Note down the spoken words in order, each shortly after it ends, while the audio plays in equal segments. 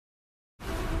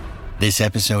This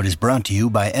episode is brought to you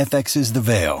by FX's The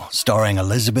Veil, starring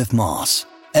Elizabeth Moss.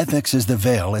 FX's The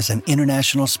Veil is an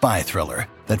international spy thriller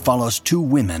that follows two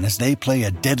women as they play a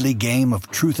deadly game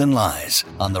of truth and lies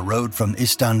on the road from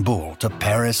Istanbul to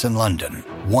Paris and London.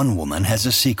 One woman has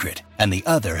a secret, and the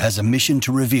other has a mission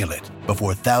to reveal it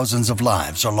before thousands of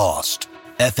lives are lost.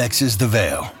 FX's The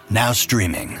Veil, now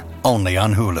streaming, only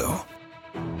on Hulu.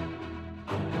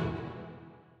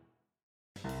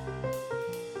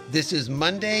 This is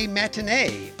Monday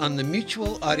Matinee on the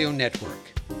Mutual Audio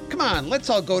Network. Come on, let's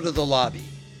all go to the lobby.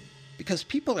 Because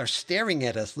people are staring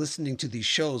at us listening to these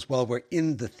shows while we're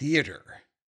in the theater.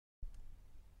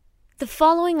 The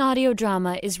following audio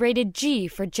drama is rated G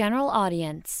for general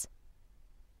audience.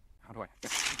 How do I...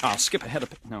 I'll skip ahead a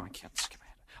bit. No, I can't skip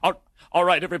ahead. All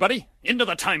right, everybody, into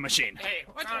the time machine. Hey,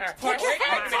 wait,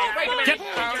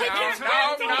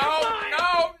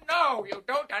 No, you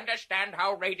don't understand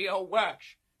how radio works.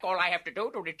 All I have to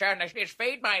do to return this is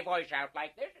fade my voice out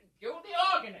like this and cue the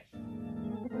organist.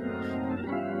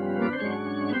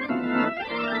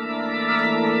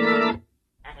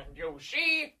 And you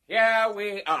see, here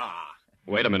we are.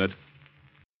 Wait a minute.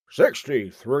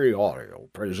 63 Audio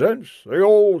presents the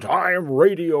Old Time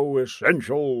Radio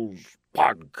Essentials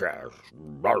podcast.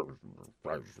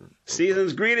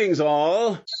 Season's greetings,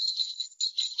 all.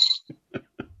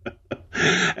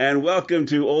 And welcome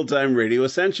to Old Time Radio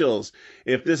Essentials.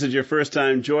 If this is your first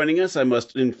time joining us, I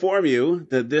must inform you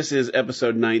that this is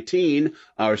episode 19,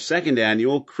 our second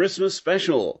annual Christmas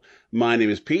special. My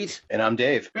name is Pete. And I'm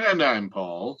Dave. And I'm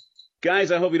Paul.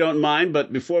 Guys, I hope you don't mind,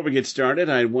 but before we get started,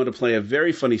 I want to play a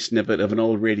very funny snippet of an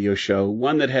old radio show,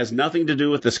 one that has nothing to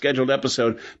do with the scheduled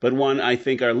episode, but one I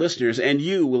think our listeners and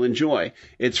you will enjoy.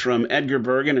 It's from Edgar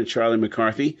Bergen and Charlie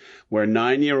McCarthy, where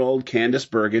 9-year-old Candace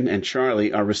Bergen and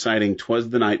Charlie are reciting "'Twas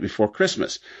the Night Before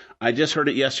Christmas." I just heard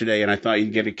it yesterday, and I thought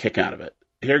you'd get a kick out of it.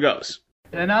 Here goes.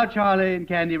 And now, Charlie and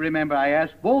Candy, remember, I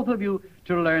asked both of you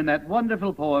to learn that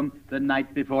wonderful poem, "The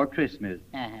Night Before Christmas."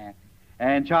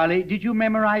 And, Charlie, did you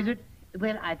memorize it?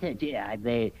 Well, I tell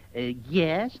you,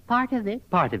 yes, part of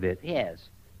it, yes.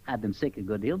 I've been sick a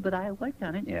good deal, but I worked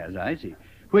on it. Yes, I see.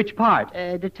 Which part?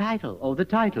 The title. Oh, the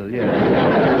title, yes.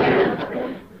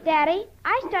 Daddy,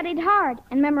 I studied hard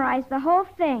and memorized the whole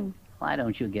thing. Why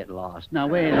don't you get lost? Now,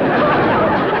 wait a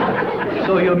minute.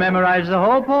 So you memorized the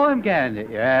whole poem, Candy?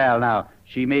 Well, now,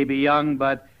 she may be young,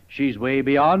 but she's way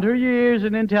beyond her years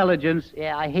in intelligence.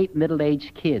 Yeah, I hate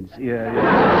middle-aged kids.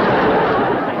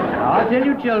 I'll tell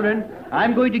you, children,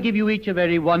 I'm going to give you each a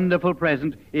very wonderful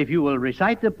present if you will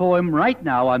recite the poem right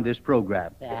now on this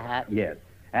program. Yes.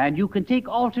 And you can take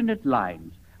alternate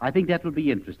lines. I think that will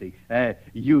be interesting.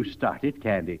 You start it,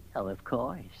 Candy. Oh, of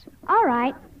course. All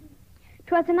right.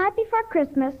 'Twas the night before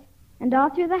Christmas, and all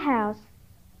through the house.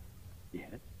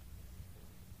 Yes.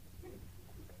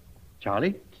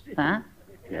 Charlie? Huh?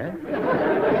 Yes.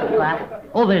 What?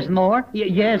 Oh, there's more?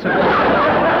 Yes, of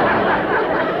course.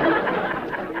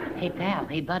 Hey, pal,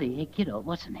 hey, buddy, hey, kiddo,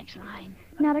 what's the next line?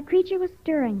 Not a creature was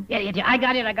stirring. Yeah, I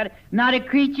got it. Not a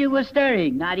creature was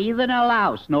stirring, not even a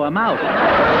louse, no, a mouse.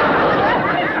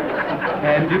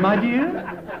 Candy, my dear?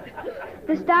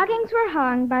 The stockings were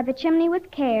hung by the chimney with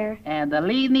care. And the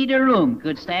leave me the room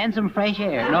could stand some fresh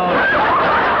air. No.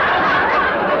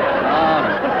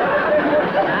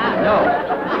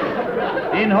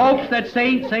 No. In hopes that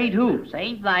Saint who?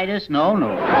 Saint Vitus, no.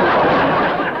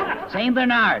 Saint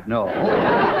Bernard, no.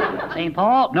 St.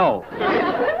 Paul? No.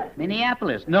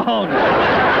 Minneapolis? No.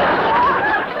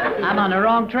 I'm on the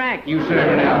wrong track. You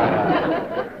certainly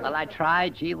are. Well, I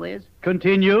tried, gee whiz.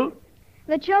 Continue.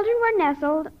 The children were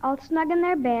nestled, all snug in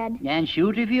their bed. And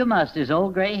shoot if you must, his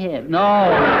old gray head. No.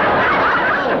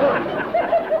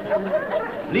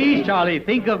 Please, Charlie,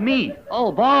 think of me.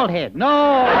 Oh, bald head.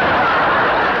 No.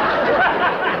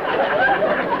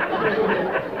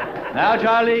 Now,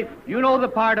 Charlie, you know the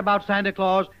part about Santa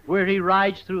Claus where he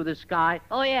rides through the sky?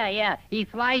 Oh, yeah. He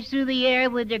flies through the air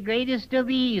with the greatest of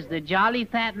ease, the jolly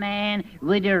fat man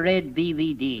with the red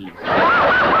DVDs.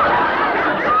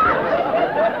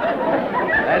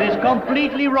 That is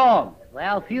completely wrong.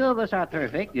 Well, few of us are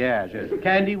perfect. Yes.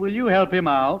 Candy, will you help him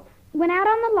out? When out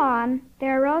on the lawn,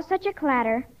 there arose such a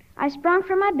clatter, I sprung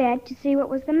from my bed to see what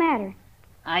was the matter.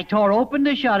 I tore open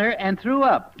the shutter and threw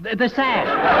up the sash.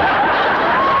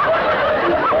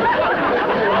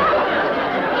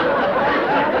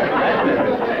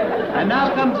 And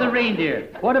now comes the reindeer.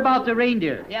 What about the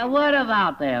reindeer? Yeah, what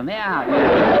about them?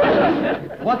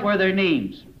 Yeah. What were their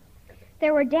names?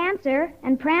 There were Dancer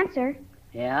and Prancer.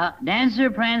 Yeah,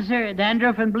 Dancer, Prancer,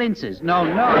 Dandruff, and Blintzes. No.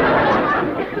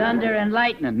 Thunder and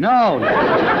Lightning. No.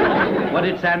 What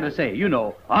did Santa say? You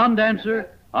know, on Dancer,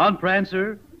 on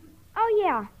Prancer. Oh,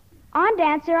 yeah. On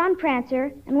Dancer, on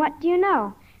Prancer, and what do you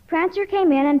know? Prancer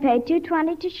came in and paid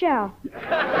 $2.20 to show.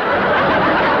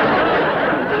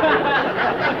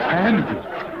 Candy.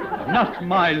 Not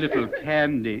my little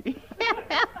Candy.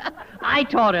 I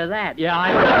taught her that. Yeah,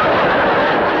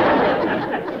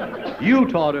 You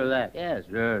taught her that? Yes.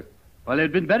 Yes. Well,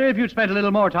 it'd been better if you'd spent a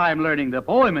little more time learning the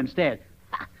poem instead.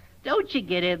 Don't you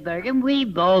get it, Bergen? We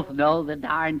both know the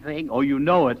darn thing. Oh, you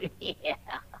know it. Yeah.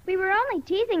 We were only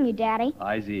teasing you, Daddy.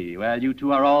 I see. Well, you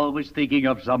two are always thinking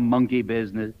of some monkey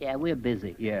business. Yeah, we're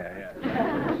busy. Yeah.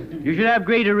 You should have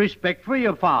greater respect for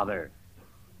your father.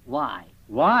 Why?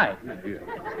 Why?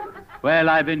 Well,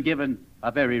 I've been given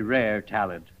a very rare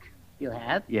talent. You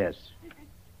have? Yes.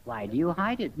 Why do you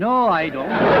hide it? No, I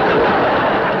don't.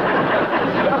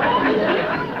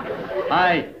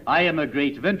 I am a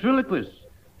great ventriloquist.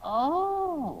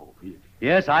 Oh.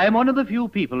 Yes, I am one of the few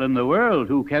people in the world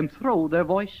who can throw their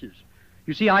voices.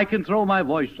 You see, I can throw my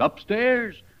voice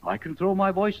upstairs. I can throw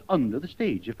my voice under the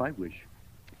stage if I wish.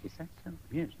 Is that so?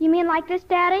 Yes. You mean like this,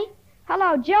 Daddy?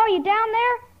 Hello, Joe, you down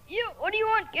there? Yeah, what do you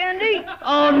want, Candy?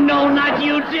 Oh, no, not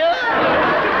you two.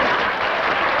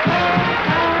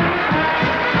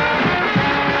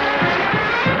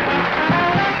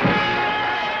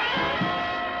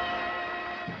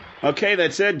 Okay,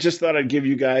 that's it. Just thought I'd give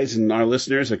you guys and our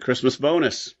listeners a Christmas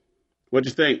bonus. What'd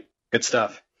you think? Good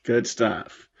stuff. Good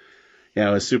stuff. Yeah,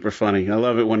 it was super funny. I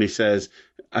love it when he says,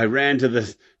 I ran to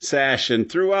the sash and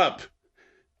threw up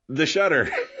the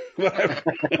shutter.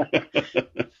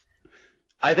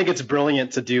 I think it's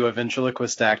brilliant to do a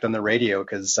ventriloquist act on the radio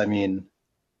because, I mean,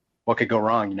 what could go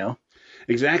wrong, you know?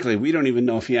 Exactly. We don't even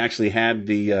know if he actually had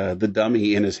the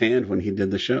dummy in his hand when he did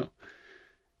the show.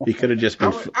 He could have just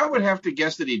been... I would have to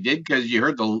guess that he did because you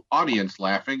heard the audience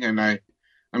laughing, and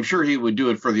I'm sure he would do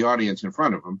it for the audience in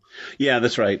front of him. Yeah,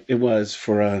 that's right. It was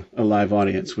for a live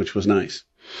audience, which was nice.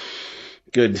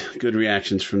 Good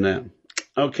reactions from them.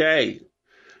 Okay,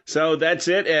 so that's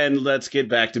it, and let's get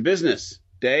back to business.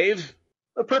 Dave?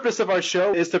 The purpose of our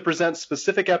show is to present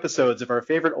specific episodes of our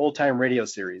favorite old-time radio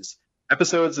series,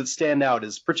 episodes that stand out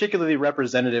as particularly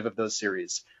representative of those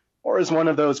series, or as one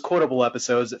of those quotable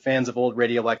episodes that fans of old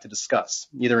radio like to discuss,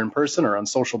 either in person or on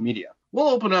social media. We'll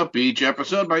open up each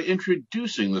episode by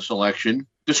introducing the selection,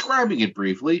 describing it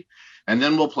briefly, and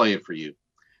then we'll play it for you.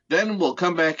 Then we'll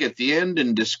come back at the end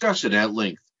and discuss it at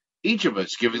length, each of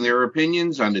us giving their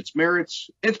opinions on its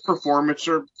merits, its performance,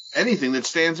 or anything that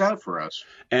stands out for us.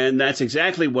 And that's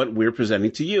exactly what we're presenting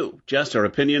to you, just our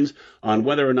opinions on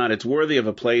whether or not it's worthy of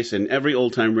a place in every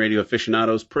old-time radio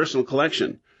aficionado's personal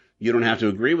collection. You don't have to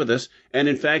agree with us, and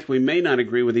in fact, we may not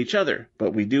agree with each other,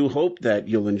 but we do hope that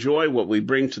you'll enjoy what we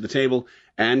bring to the table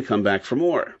and come back for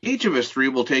more. Each of us three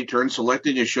will take turns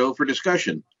selecting a show for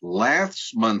discussion.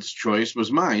 Last month's choice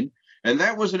was mine, and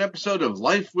that was an episode of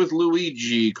Life with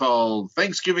Luigi called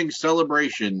Thanksgiving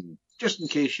Celebration, just in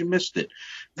case you missed it.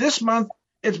 This month,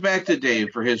 it's back to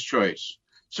Dave for his choice.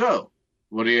 So,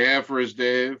 what do you have for us,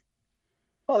 Dave?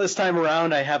 Well, this time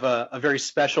around, I have a very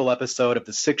special episode of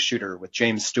The Six Shooter with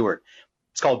James Stewart.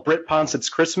 It's called Britt Ponsett's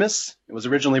Christmas. It was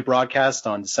originally broadcast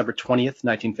on December 20th,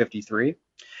 1953.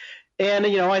 And,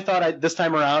 you know, I thought this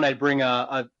time around I'd bring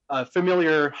a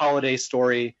familiar holiday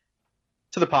story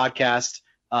to the podcast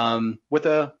with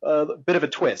a bit of a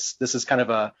twist. This is kind of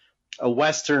a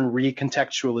Western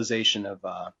recontextualization of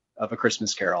A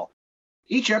Christmas Carol.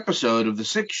 Each episode of The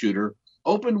Six Shooter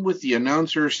opened with the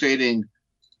announcer stating,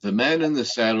 "The man in the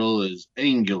saddle is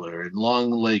angular and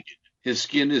long-legged. His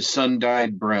skin is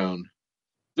sun-dyed brown.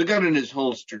 The gun in his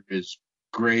holster is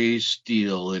gray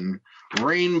steel and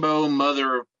rainbow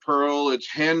mother of pearl, its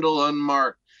handle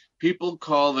unmarked. People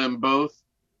call them both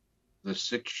the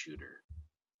Six Shooter."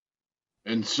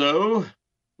 And so,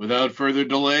 without further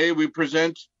delay, we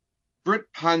present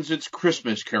Britt Ponsett's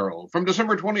Christmas Carol from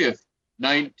December 20th,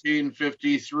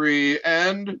 1953,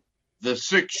 and The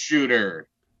Six Shooter.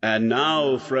 And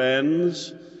now,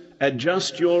 friends,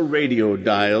 adjust your radio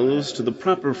dials to the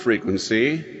proper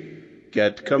frequency,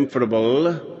 get comfortable,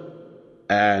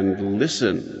 and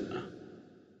listen.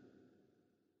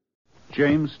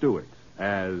 James Stewart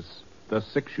as the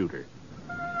Six Shooter.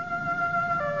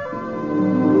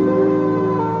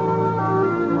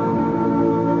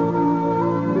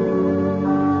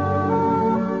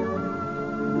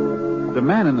 The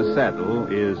man in the saddle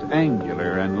is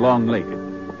angular and long-legged.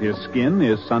 His skin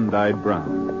is sun-dyed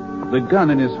brown. The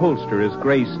gun in his holster is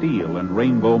gray steel and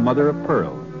rainbow mother of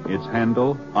pearl, its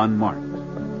handle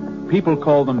unmarked. People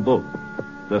call them both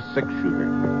the Six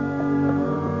Shooter.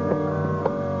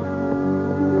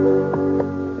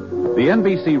 The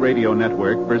NBC Radio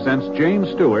Network presents James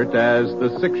Stewart as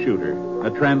the Six Shooter. a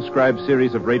transcribed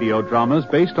series of radio dramas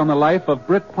based on the life of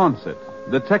Britt Ponsett,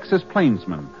 the Texas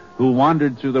plainsman who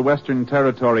wandered through the Western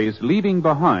Territories, leaving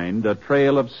behind a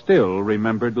trail of still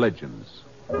remembered legends.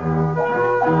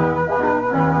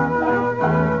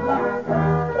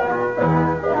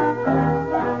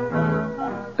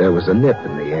 There was a nip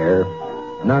in the air,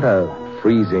 not a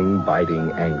freezing,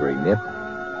 biting, angry nip,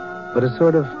 but a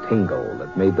sort of tingle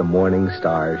that made the morning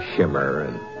stars shimmer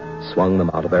and swung them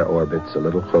out of their orbits a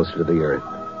little closer to the earth.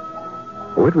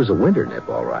 Oh, it was a winter nip,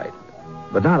 all right,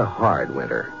 but not a hard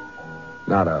winter.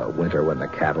 Not a winter when the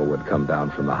cattle would come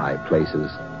down from the high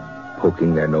places,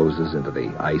 poking their noses into the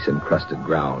ice-encrusted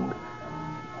ground.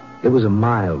 It was a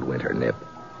mild winter nip.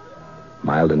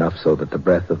 Mild enough so that the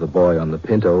breath of the boy on the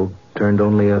Pinto turned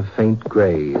only a faint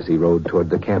gray as he rode toward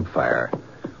the campfire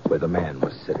where the man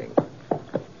was sitting.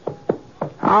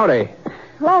 Howdy.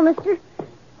 Hello, mister.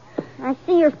 I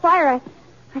see your fire.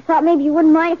 I thought maybe you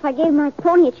wouldn't mind if I gave my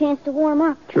pony a chance to warm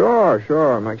up. Sure.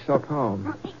 Make yourself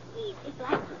home. Easy,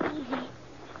 Black, easy.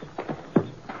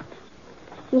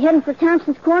 You heading for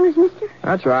Thompson's Corners, mister?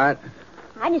 That's right.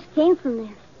 I just came from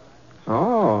there.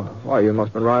 Oh, well, you must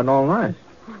have been riding all night.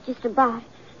 Oh, just about.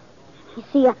 You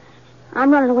see,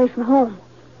 I'm running away from home.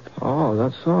 Oh,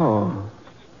 that's so.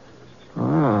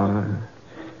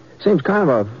 Seems kind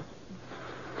of a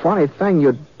funny thing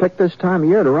you'd pick this time of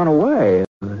year to run away.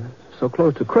 So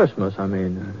close to Christmas, I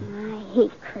mean. I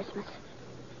hate Christmas.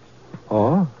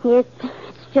 Oh? It's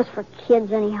just for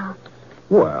kids, anyhow.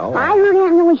 Well... I heard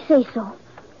Aunt Millie say so.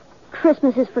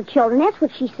 Christmas is for children, that's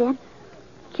what she said.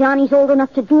 Johnny's old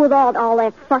enough to do with all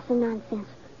that fuss and nonsense.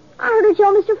 I heard her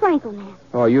tell Mr. Franklin that.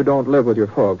 Oh, you don't live with your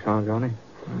folks, huh, Johnny?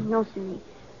 No, sir.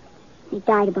 They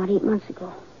died about 8 months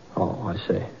ago. Oh, I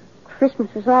see.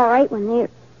 Christmas was all right when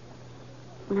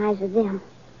I was with them.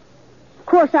 Of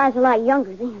course, I was a lot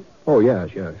younger then. Oh, yes.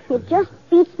 It just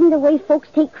beats me the way folks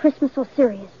take Christmas so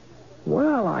serious.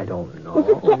 Well, I don't know. As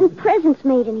if getting presents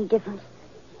made any difference.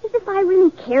 As if I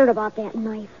really cared about that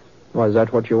knife. Well, is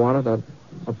that what you wanted,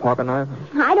 a pocket knife?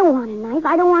 I don't want a knife.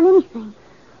 I don't want anything.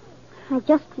 I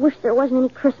just wish there wasn't any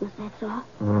Christmas, that's all.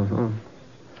 Uh-huh.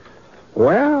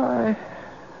 Well,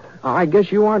 I guess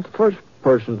you aren't the first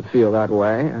person to feel that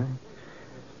way.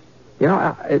 You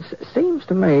know, it seems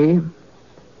to me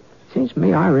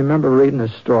I remember reading a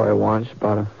story once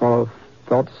about a fellow who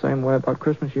felt the same way about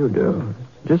Christmas you do.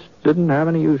 Just didn't have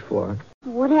any use for it.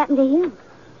 What happened to him?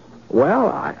 Well,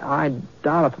 I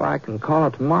doubt if I can call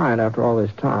it to mind after all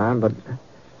this time, but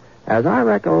as I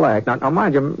recollect, now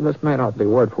mind you, this may not be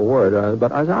word for word,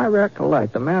 but as I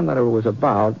recollect, the man that it was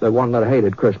about, the one that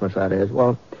hated Christmas, that is,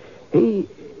 well, he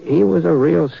was a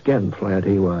real skinflint,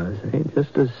 he was. He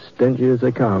just as stingy as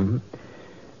they come.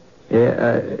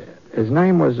 His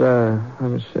name was, let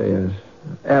me see,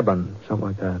 Eben, something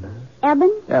like that.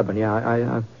 Eben? Eben,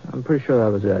 yeah, I'm pretty sure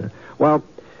that was it. Well,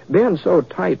 being so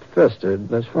tight-fisted,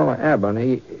 this fellow Eben,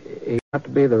 he got to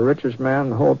be the richest man in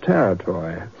the whole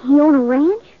territory. He owned a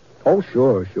ranch? Oh,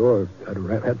 sure.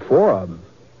 Had 4 of them.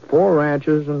 4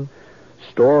 ranches and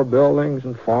store buildings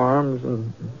and farms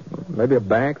and maybe a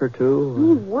bank or 2.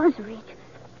 He was rich.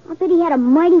 I bet he had a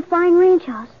mighty fine ranch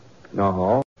house.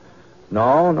 No,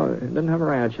 he didn't have a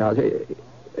ranch house.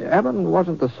 Eben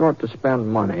wasn't the sort to spend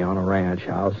money on a ranch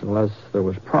house unless there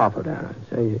was profit in it.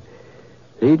 See,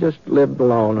 he just lived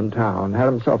alone in town, had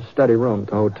himself a steady room at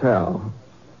the hotel.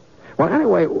 Well,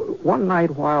 anyway, one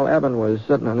night while Eben was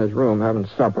sitting in his room having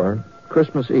supper,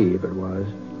 Christmas Eve it was.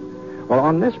 Well,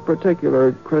 on this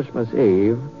particular Christmas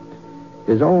Eve,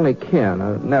 his only kin,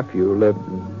 a nephew, lived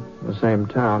in the same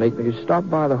town. He stopped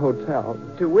by the hotel.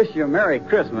 To wish you a Merry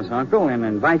Christmas, Uncle, and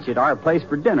invite you to our place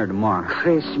for dinner tomorrow.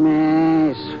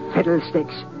 Christmas,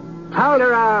 fiddlesticks.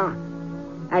 Calderon.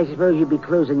 I suppose you'll be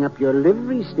closing up your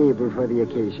livery stable for the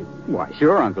occasion. Why,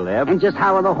 sure, Uncle Eb. And just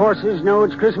how will the horses know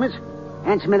it's Christmas?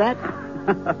 Answer me that.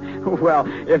 Well,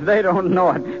 if they don't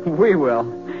know it, we will.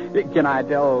 Can I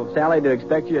tell Sally to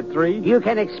expect you at 3? You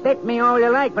can expect me all you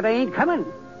like, but I ain't coming.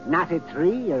 Not at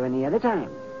 3 or any other time.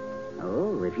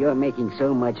 Oh, if you're making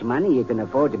so much money you can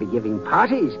afford to be giving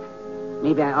parties,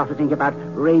 maybe I ought to think about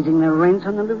raising the rent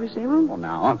on the livery stable. Well,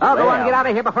 now, Uncle I'll go on Eb. and get out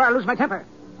of here before I lose my temper.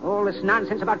 All this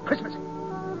nonsense about Christmas.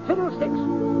 Fiddlesticks.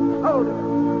 Hold it.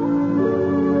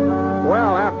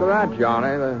 Well, after that,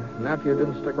 Johnny, the nephew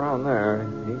didn't stick around there.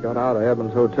 He got out of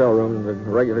Eben's hotel room at a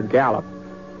regular gallop.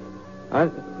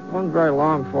 It wasn't very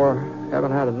long before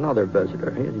Eben had another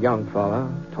visitor. He was a young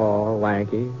fella, tall,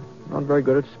 lanky, not very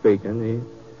good at speaking.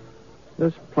 He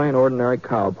just plain ordinary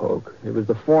cowpoke. He was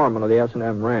the foreman of the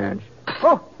S&M ranch.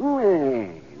 Oh, well,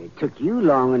 it took you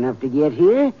long enough to get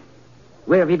here.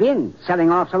 Where have you been?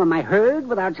 Selling off some of my herd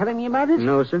without telling me about it?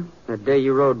 No, sir. That day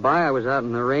you rode by, I was out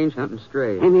in the range hunting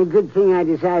strays. And a good thing I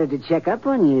decided to check up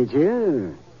on you,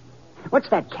 too. What's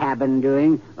that cabin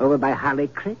doing over by Holly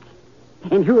Creek?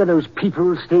 And who are those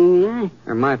people staying there?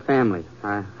 They're my family.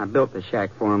 I built the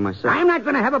shack for them myself. I'm not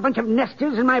going to have a bunch of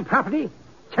nesters in my property.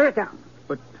 Tear it down.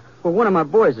 Well, one of my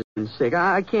boys has been sick.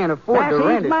 I can't afford to rent That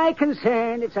it. ain't my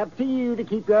concern. It's up to you to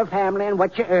keep your family and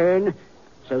what you earn.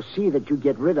 So see that you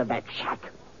get rid of that shack.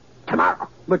 Tomorrow.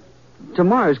 But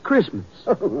tomorrow's Christmas.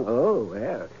 Oh,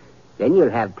 well. Then you'll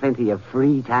have plenty of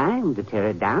free time to tear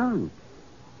it down.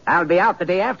 I'll be out the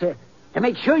day after to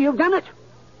make sure you've done it.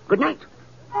 Good night.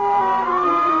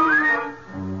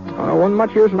 Wasn't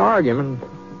much use in arguing.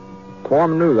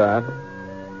 Foreman knew that.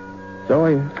 So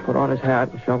he put on his hat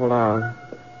and shuffled out.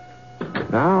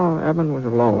 Now Eben was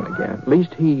alone again. At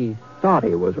least he thought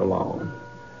he was alone.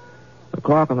 The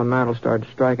clock on the mantel started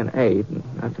striking 8, and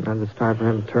that meant it was time for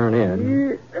him to turn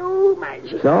in. Oh, my...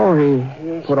 So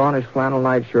he put on his flannel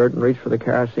nightshirt and reached for the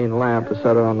kerosene lamp to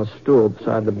set it on the stool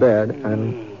beside the bed.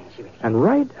 And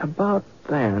right about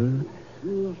then,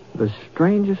 the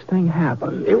strangest thing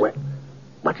happened.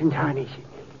 What's in tarnation?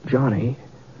 Johnny,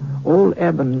 old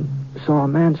Eben saw a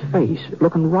man's face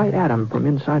looking right at him from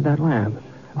inside that lamp.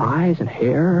 Eyes and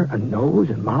hair and nose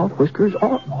and mouth, whiskers,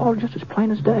 all just as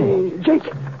plain as day. Jake!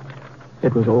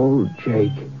 It was old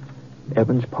Jake,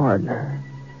 Eben's partner.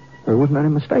 There wasn't any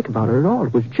mistake about it at all.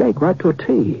 It was Jake right to a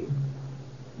T.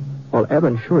 Well,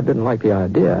 Eben sure didn't like the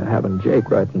idea of having Jake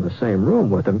right in the same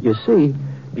room with him. You see,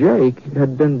 Jake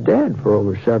had been dead for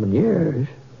over 7 years.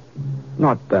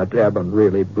 Not that Eben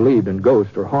really believed in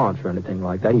ghosts or haunts or anything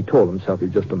like that. He told himself he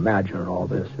was just imagining all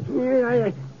this.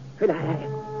 Yeah,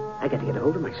 I got to get a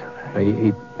hold of myself.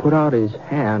 He put out his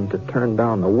hand to turn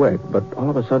down the wick, but all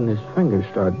of a sudden his fingers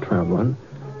started trembling.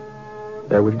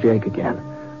 There was Jake again,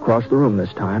 across the room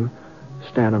this time,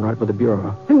 standing right by the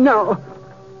bureau. No.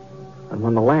 And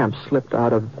when the lamp slipped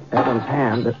out of Eben's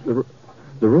hand,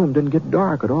 the room didn't get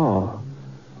dark at all.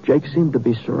 Jake seemed to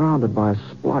be surrounded by a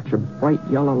splotch of bright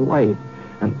yellow light,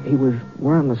 and he was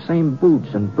wearing the same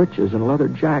boots and breeches and leather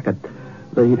jacket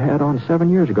that he'd had on 7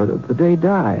 years ago, the day he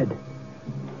died.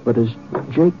 But as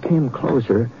Jake came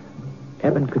closer,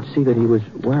 Eben could see that he was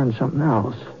wearing something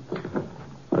else.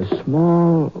 A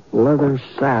small leather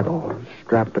saddle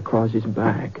strapped across his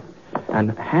back.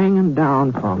 And hanging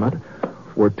down from it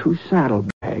were 2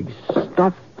 saddlebags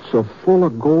stuffed so full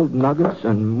of gold nuggets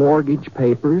and mortgage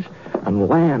papers and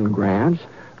land grants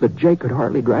that Jake could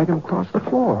hardly drag him across the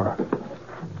floor.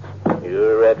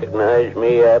 You recognize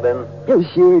me, Eben? Oh,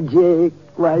 sure, Jake.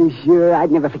 Why, sure. I'd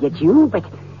never forget you, but...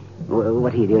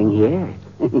 What are you doing here?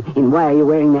 And why are you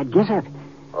wearing that getup?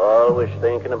 Always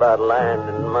thinking about land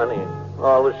and money.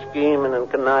 Always scheming and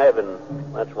conniving.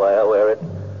 That's why I wear it.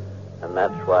 And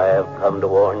that's why I've come to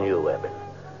warn you, Eben.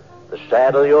 The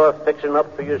saddle you're fixing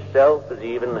up for yourself is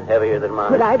even heavier than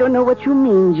mine. But I don't know what you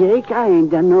mean, Jake. I ain't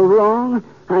done no wrong.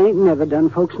 I ain't never done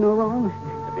folks no wrong.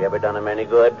 Have you ever done them any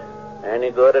good?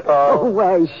 Any good at all? Oh,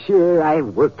 why, sure.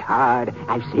 I've worked hard.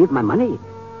 I've saved my money.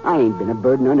 I ain't been a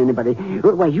burden on anybody.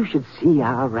 Why, you should see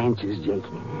our ranches, Jake.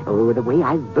 Oh, the way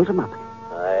I've built them up.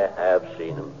 I have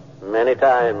seen them many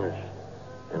times.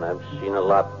 And I've seen a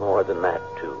lot more than that,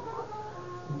 too.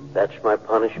 That's my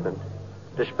punishment.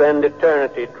 To spend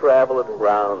eternity traveling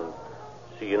around,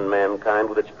 seeing mankind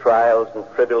with its trials and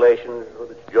tribulations, with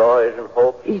its joys and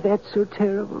hopes. Is that so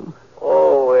terrible?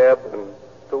 Oh, Eben,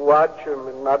 to watch him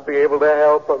and not be able to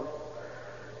help him.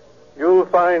 You'll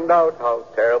find out how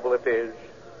terrible it is.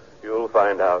 You'll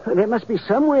find out. There must be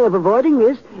some way of avoiding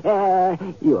this.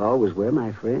 You always were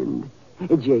my friend.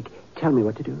 Jake, tell me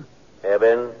what to do.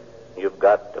 Eben, you've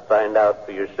got to find out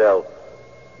for yourself.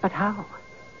 But how?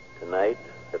 Tonight,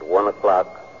 at 1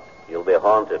 o'clock, you'll be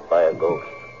haunted by a ghost.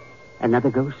 Another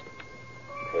ghost?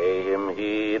 Pay him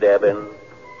heed, Eben.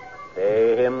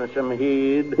 Pay him some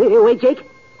heed. Wait, Jake.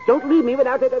 Don't leave me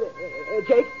without it.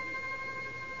 Jake.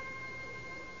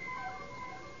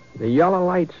 The yellow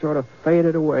light sort of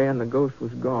faded away and the ghost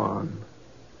was gone.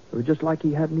 It was just like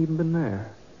he hadn't even been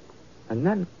there. And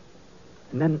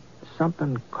then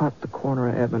something caught the corner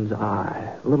of Eben's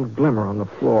eye. A little glimmer on the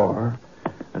floor.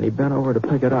 And he bent over to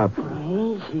pick it up. A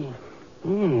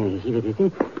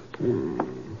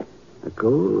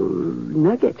gold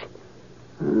nugget.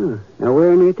 Oh, now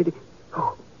where on earth did he...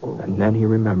 Oh. And then he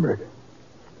remembered.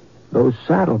 Those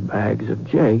saddlebags of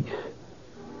Jake's,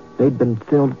 they'd been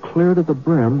filled clear to the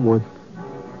brim with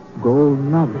gold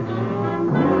nuggets.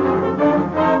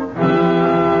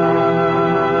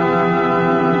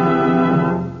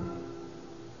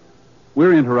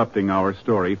 We're interrupting our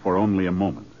story for only a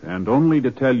moment, and only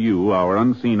to tell you, our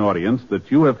unseen audience,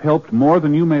 that you have helped more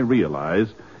than you may realize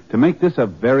to make this a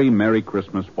very Merry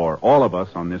Christmas for all of us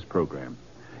on this program.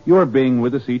 Your being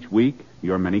with us each week,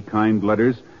 your many kind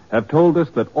letters, have told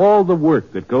us that all the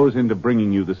work that goes into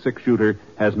bringing you the six-shooter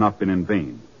has not been in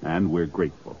vain, and we're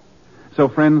grateful. So,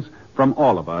 friends, from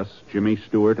all of us, Jimmy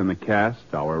Stewart and the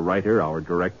cast, our writer, our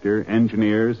director,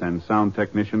 engineers, and sound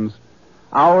technicians,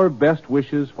 our best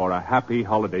wishes for a happy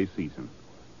holiday season.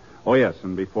 Oh, yes,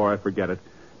 and before I forget it,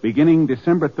 beginning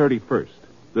December 31st,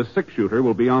 the six-shooter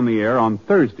will be on the air on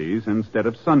Thursdays instead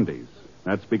of Sundays.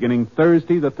 That's beginning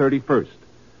Thursday the 31st.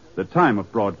 The time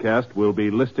of broadcast will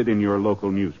be listed in your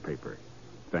local newspaper.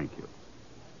 Thank you.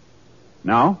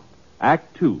 Now,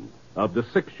 Act 2 of The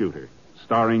Six-Shooter,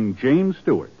 starring James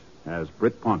Stewart as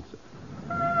Britt Ponsett.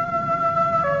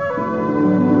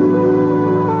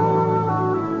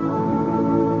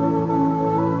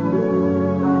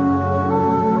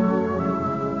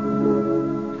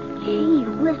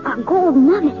 A gold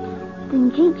nugget.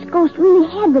 Then Jake's ghost really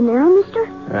had been there, huh, mister?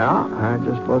 Yeah,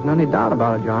 there just wasn't any doubt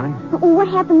about it, Johnny. Oh, what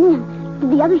happened then?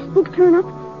 Did the other spook turn up?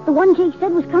 The one Jake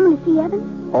said was coming to see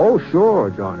Evan? Oh, sure,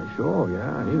 Johnny, sure,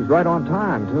 yeah. He was right on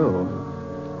time,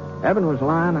 too. Evan was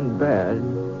lying in bed,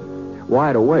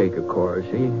 wide awake, of course.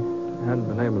 He hadn't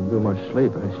been able to do much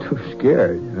sleeping. He was too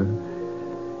scared.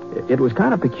 It was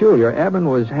kind of peculiar. Evan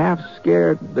was half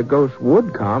scared the ghost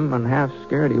would come and half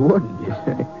scared he wouldn't, you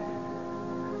see.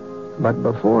 But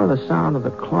before the sound of the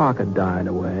clock had died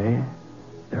away,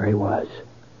 there he was.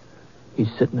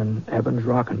 He's sitting in Evan's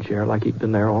rocking chair like he'd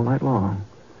been there all night long.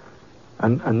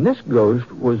 And this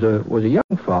ghost was a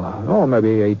young fella,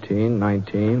 maybe 18,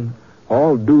 19,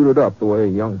 all duded up the way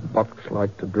young bucks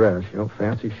like to dress,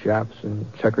 fancy chaps and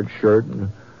checkered shirt and a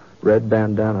red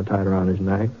bandana tied around his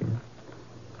neck.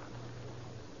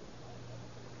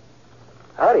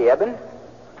 Howdy, Eben.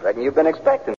 Reckon you've been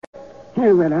expecting me.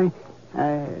 Yeah, well,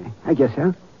 I guess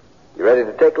so. You ready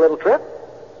to take a little trip?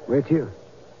 Where to?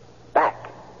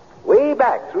 Back. Way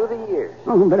back through the years.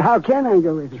 Oh, but how can I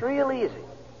go with you? It's real easy.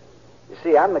 You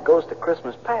see, I'm the ghost of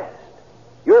Christmas past.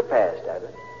 You're past, Eben.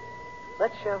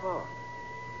 Let's shove on.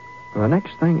 Well, the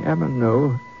next thing Evan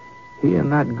knew, he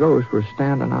and that ghost were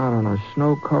standing out on a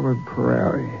snow-covered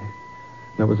prairie.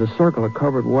 There was a circle of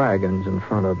covered wagons in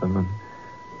front of them, and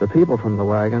the people from the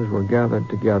wagons were gathered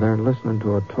together and listening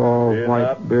to a tall,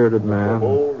 white-bearded man.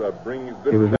 Behold, I bring you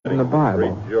good He was reading the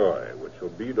Bible. Great joy, which will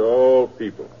be to all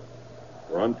people.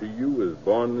 For unto you is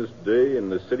born this day in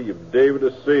the city of David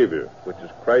a Savior, which is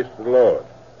Christ the Lord.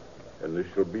 And this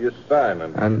shall be a sign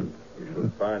unto you. You shall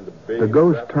find a baby. The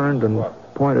ghost turned and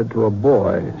pointed to a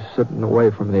boy sitting away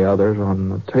from the others on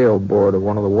the tailboard of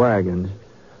one of the wagons.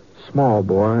 Small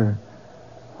boy,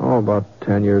 about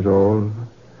 10 years old,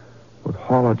 with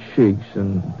hollow cheeks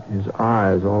and his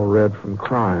eyes all red from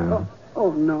crying.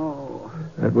 Oh, no.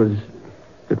 It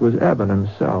was Eben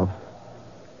himself.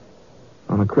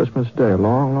 On a Christmas day, a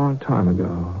long, long time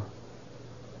ago.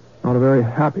 Not a very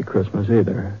happy Christmas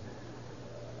either.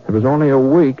 It was only a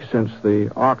week since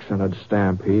the oxen had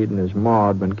stampeded and his ma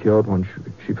had been killed when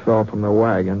she fell from the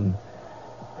wagon.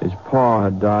 His pa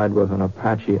had died with an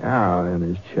Apache arrow in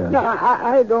his chest. No,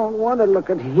 I don't want to look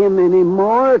at him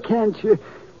anymore. Can't you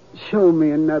show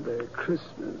me another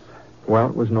Christmas? Well,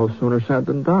 it was no sooner said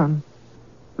than done.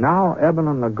 Now Eben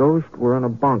and the ghost were in a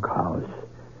bunkhouse.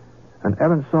 And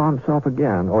Eben saw himself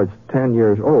again. Oh, he's 10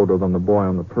 years older than the boy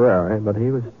on the prairie, but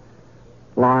he was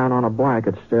lying on a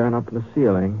blanket staring up at the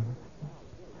ceiling.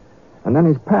 And then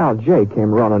his pal Jake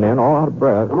came running in, all out of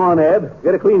breath. Come on, Ed.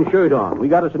 Get a clean shirt on. We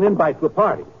got us an invite to a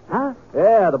party. Huh?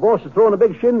 Yeah, the boss is throwing a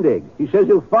big shindig. He says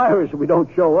he'll fire us if we don't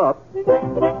show up.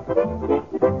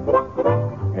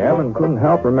 Eben couldn't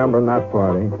help remembering that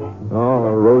party. Oh,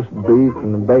 the roast beef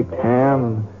and the baked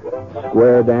ham and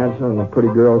square dancing and the pretty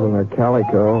girls in their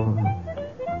calico.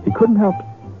 He couldn't help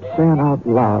saying out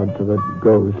loud to the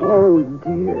ghost. Oh,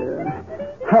 dear.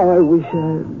 How I wish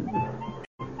I'd...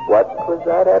 What was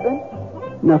that, Eben?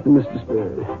 Nothing, Mr.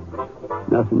 Spurs.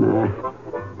 Nothing.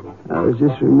 I was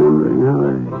just remembering how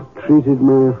I treated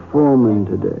my foreman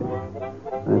today.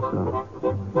 That's all.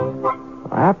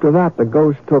 After that, the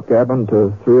ghost took Eben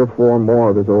to 3 or 4 more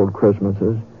of his old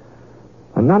Christmases.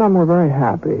 And none of them were very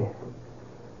happy.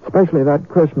 Especially that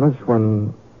Christmas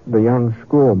when the young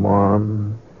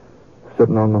schoolmarm,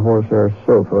 sitting on the horsehair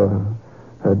sofa,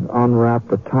 had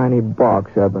unwrapped a tiny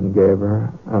box Eben gave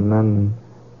her and then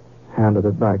handed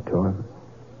it back to him.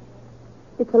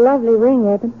 It's a lovely ring,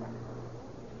 Eben.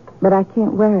 But I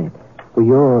can't wear it.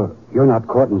 Well, you're not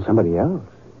courting somebody else.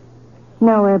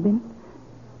 No, Eben.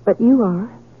 But you are.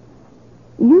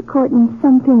 You're courting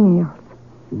something else.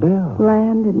 Bill.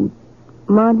 Land and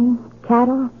money,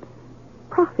 cattle,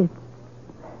 profits.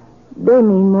 They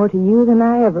mean more to you than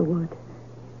I ever would.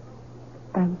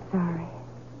 I'm sorry.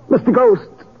 Mr. Ghost,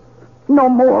 no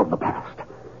more of the past.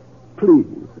 Please,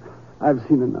 I've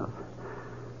seen enough.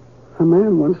 A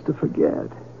man wants to forget.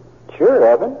 Sure,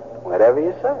 Eben. Whatever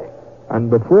you say. And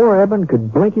before Eben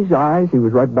could blink his eyes, he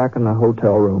was right back in the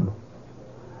hotel room.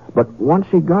 But once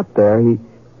he got there, he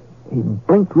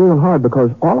blinked real hard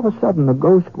because all of a sudden the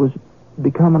ghost was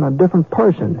becoming a different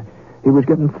person. He was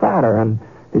getting fatter, and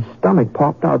his stomach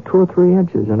popped out 2 or 3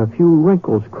 inches, and a few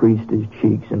wrinkles creased his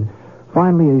cheeks, and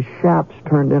finally his chaps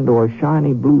turned into a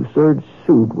shiny blue serge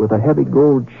suit with a heavy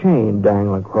gold chain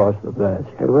dangling across the vest.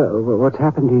 Well, what's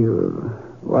happened to you?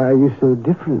 Why are you so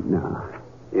different now?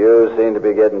 You seem to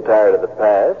be getting tired of the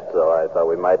past, so I thought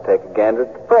we might take a gander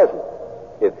at the present,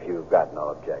 if you've got no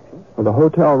objections. Well, the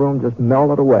hotel room just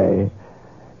melted away,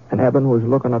 and Eben was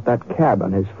looking at that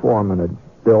cabin his foreman had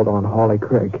built on Holly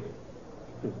Creek.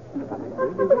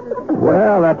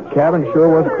 Well, that cabin sure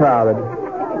was crowded.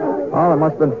 Oh, there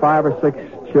must have been 5 or 6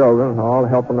 children, all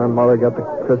helping their mother get the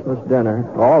Christmas dinner,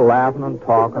 all laughing and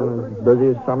talking, as busy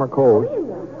as summer colds.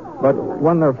 But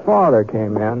when their father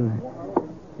came in,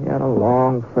 he had a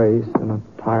long face and a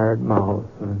tired mouth,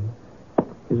 and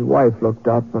his wife looked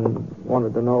up and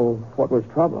wanted to know what was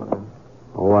troubling him.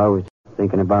 Oh, I was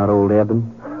thinking about old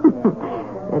Eben.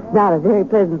 That's not a very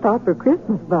pleasant thought for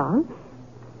Christmas, Bob.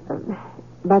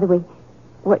 By the way,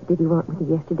 what did you want with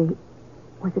you yesterday?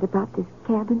 Was it about this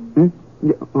cabin?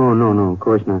 Yeah. Oh, no, of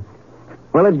course not.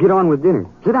 Well, let's get on with dinner.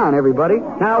 Sit down, everybody.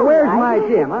 Now, where's my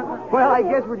Tim, huh? Well, I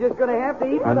guess we're just going to have to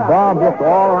eat. And Bob looked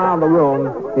all around the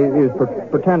room. He was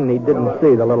pretending he didn't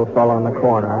see the little fellow in the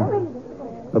corner.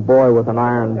 The boy with an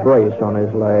iron brace on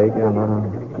his leg and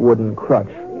a wooden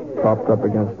crutch propped up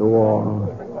against the wall.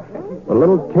 But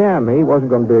little Tim, he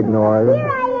wasn't going to be ignored.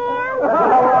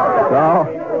 So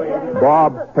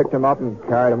Bob picked him up and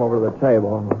carried him over to the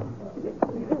table.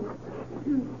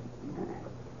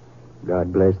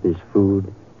 God bless this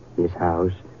food, this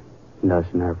house, and us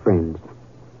and our friends.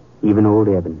 Even old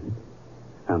Eben.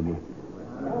 Amen.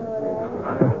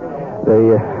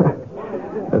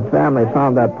 The family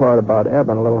found that part about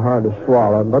Eben a little hard to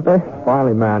swallow, but they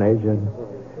finally managed, and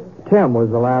Tim was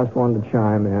the last one to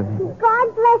chime in.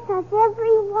 God bless us,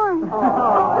 everyone.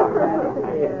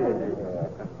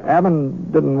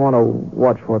 Eben didn't want to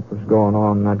watch what was going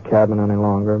on in that cabin any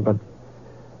longer, but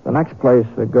the next place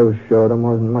the ghost showed him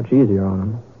wasn't much easier on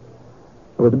him.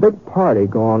 There was a big party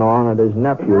going on at his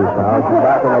nephew's house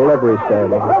back in the livery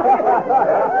stable.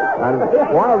 And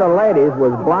one of the ladies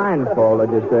was blindfolded,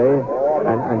 you see,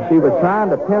 and she was trying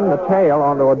to pin the tail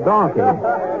onto a donkey.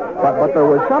 But there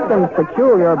was something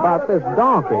peculiar about this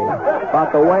donkey,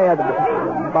 about the way it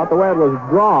was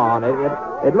drawn.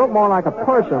 It looked more like a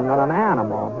person than an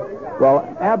animal. Well,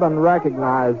 Eben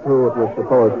recognized who it was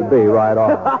supposed to be right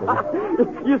off.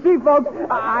 You see, folks,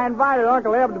 I invited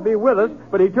Uncle Eben to be with us,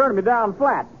 but he turned me down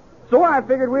flat. So I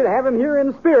figured we'd have him here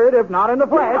in spirit, if not in the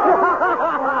flesh.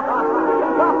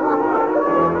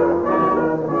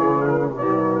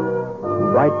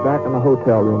 Right back in the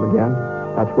hotel room again.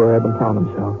 That's where Eben found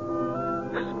himself.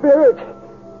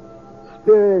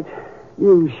 Spirit,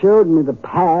 you showed me the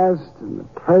past and the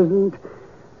present.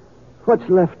 What's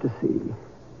left to see?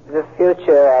 The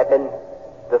future, Eben.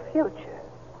 The future.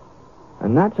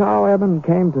 And that's how Eben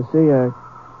came to see a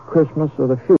Christmas of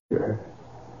the future.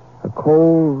 A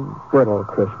cold, brittle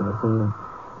Christmas. And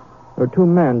there were 2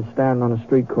 men standing on a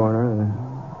street corner, and their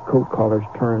coat collars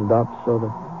turned up so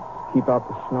to keep out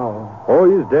the snow. Oh,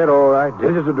 he's dead, all right.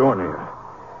 Dead as a doornail.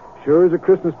 Sure is a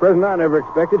Christmas present I never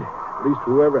expected. At least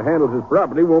whoever handles his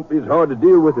property won't be as hard to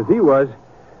deal with as he was.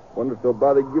 Wonder if they'll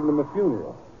bother giving him a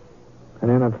funeral. And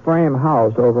in a frame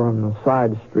house over on the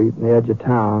side street in the edge of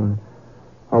town,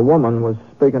 a woman was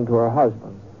speaking to her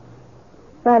husband.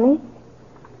 Funny.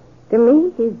 To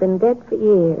me, he's been dead for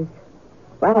years.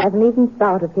 Well, I haven't even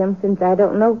thought of him since I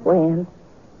don't know when.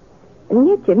 And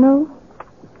yet, you know,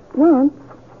 once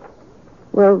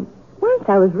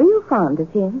I was real fond of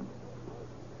him.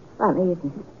 Funny, isn't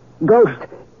it? Ghost.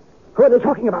 Who are they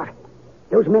talking about?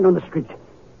 Those men on the street.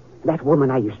 That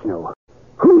woman I used to know.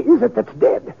 Who is it that's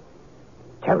dead?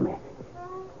 Tell me.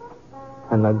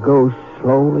 And the ghost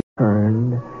slowly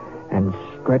turned and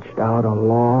stretched out a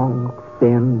long,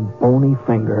 thin, bony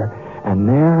finger. And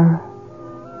there,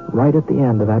 right at the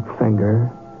end of that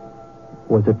finger,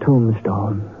 was a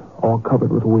tombstone, all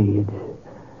covered with weeds.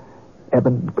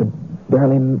 Eben could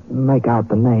barely make out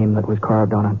the name that was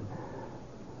carved on it.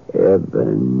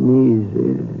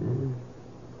 Ebenezer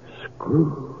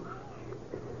Scrooge.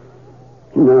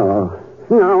 No.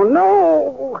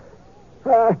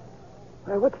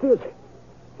 What's this?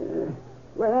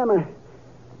 Where am I?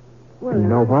 You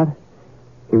know what?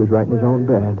 He was right in his own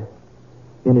bed,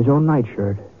 in his own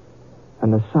nightshirt,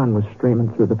 and the sun was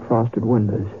streaming through the frosted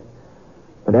windows.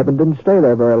 But Eben didn't stay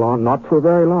there very long, not for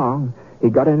very long. He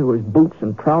got into his boots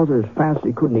and trousers as fast as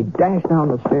he could, and he dashed down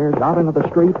the stairs, out into the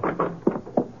street.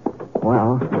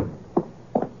 Well,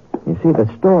 you see, the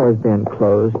stores being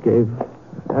closed gave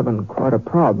Eben quite a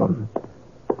problem.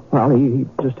 Well, he'd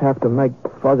just have to make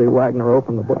Fuzzy Wagner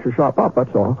open the butcher shop up,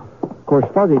 that's all. Of course,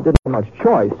 Fuzzy didn't have much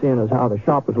choice, seeing as how the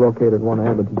shop was located in one of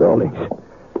Eben's buildings.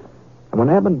 And when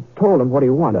Eben told him what he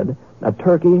wanted, a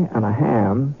turkey and a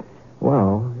ham,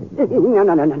 well... No.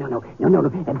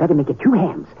 Better make it 2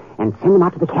 hams and send them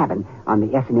out to the cabin on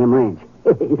the S&M ranch.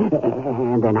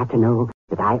 And they're not to know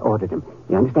that I ordered them.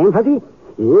 You understand, Fuzzy?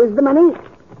 Here's the money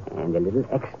and a little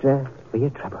extra for your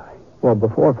trouble. Well,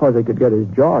 before Fuzzy could get his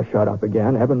jaw shut up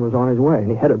again, Eben was on his way, and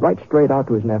he headed right straight out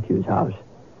to his nephew's house.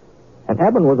 And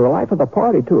Eben was the life of the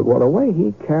party, too. Well, the way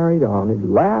he carried on, he's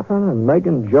laughing and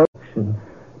making jokes and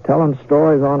telling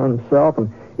stories on himself,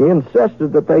 and he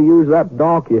insisted that they use that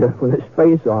donkey with his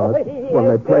face on it when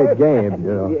they played games,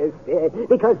 you know. Yes,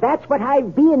 because that's what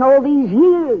I've been all these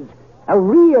years. A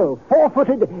real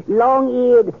 4-footed,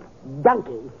 long-eared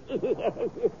donkey.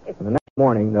 The next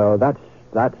morning, though, that's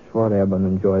what Eben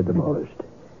enjoyed the most.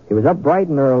 He was up bright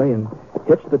and early and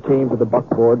hitched the team to the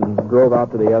buckboard and drove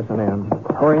out to the S&M,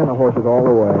 hurrying the horses all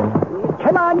the way.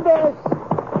 Come on, Bess.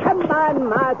 Come on,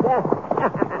 Martha.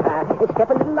 Step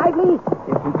a little lively.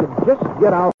 If he could just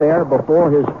get out there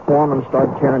before his foreman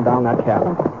started tearing down that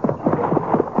cabin.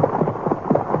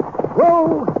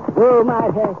 Whoa,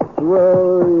 Martha.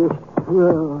 Whoa.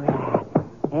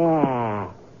 Yeah.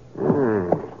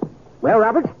 Well,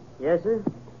 Robert? Yes, sir?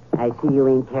 I see you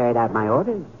ain't carried out my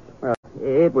orders. Well,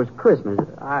 it was Christmas.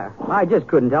 I just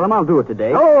couldn't tell him I'll do it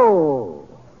today. Oh!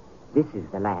 This is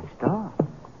the last straw.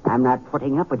 I'm not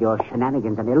putting up with your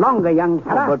shenanigans any longer, young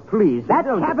fella. Oh, but please... That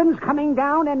cabin's coming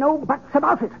down and no buts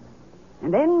about it.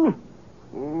 And then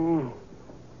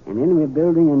we're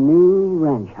building a new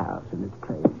ranch house in its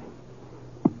place.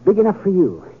 Big enough for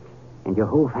you and your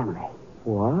whole family.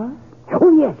 What?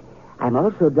 Oh, yes. I'm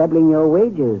also doubling your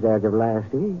wages as of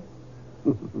last week.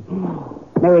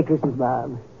 Merry Christmas,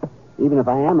 Bob. Even if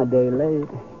I am a day late.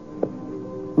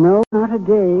 No, not a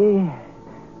day.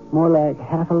 More like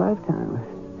half a lifetime.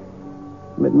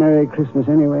 But Merry Christmas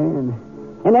anyway.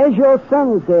 And as your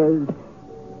son says,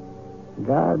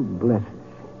 God blesses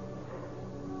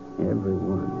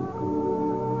everyone.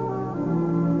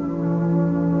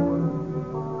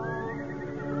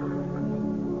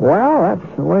 Well,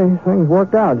 that's the way things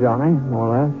worked out, Johnny, more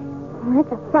or less. Well,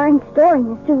 that's a fine story,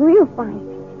 Mister. Real fine.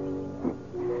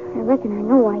 I reckon I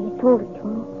know why you told it to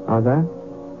me. How's that?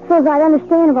 So that I'd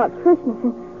understand about Christmas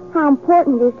and how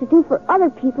important it is to do for other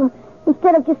people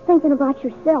instead of just thinking about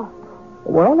yourself.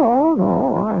 Well,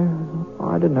 no.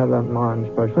 I didn't have that in mind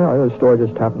especially. The story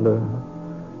just happened to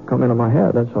come into my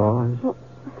head, that's all. Well,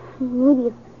 maybe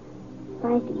if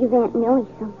I had to give Aunt Millie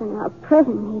something, a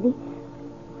present maybe.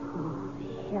 Oh,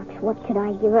 shucks, what could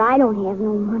I give her? I don't have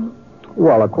no money.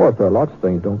 Well, of course, there are lots of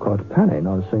things that don't cost a penny,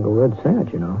 not a single red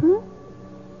cent, you know.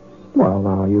 Well,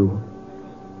 now,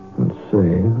 let's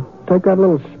see. Take that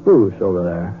little spruce over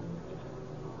there.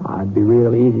 It'd be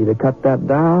real easy to cut that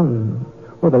down and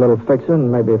with a little fixing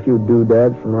and maybe a few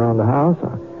doodads from around the house.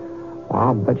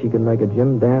 I'll bet you could make a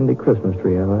Jim Dandy Christmas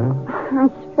tree out of that. I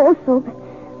suppose so, but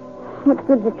what's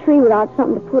good's a tree without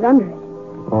something to put under it?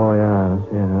 Oh, yeah,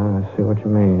 I see what you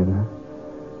mean.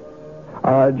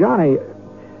 Johnny,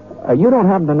 you don't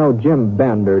happen to know Jim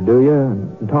Bender, do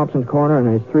you? In Thompson's Corner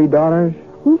and his 3 daughters?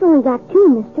 He's only got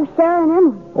 2, mister, Sarah and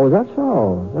Emily. Oh, is that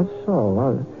so? That's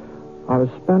so. I was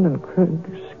spending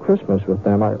Christmas with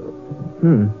them.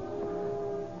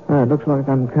 It looks like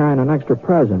I'm carrying an extra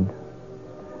present.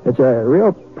 It's a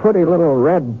real pretty little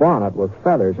red bonnet with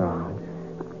feathers on it.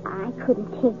 I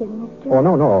couldn't take it, mister. Oh,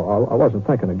 no. I wasn't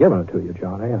thinking of giving it to you,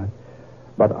 Johnny.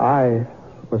 But I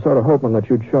was sort of hoping that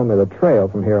you'd show me the trail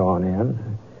from here on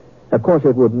in. Of course,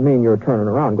 it would mean you're turning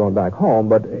around going back home,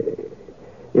 but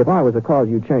if I was to cause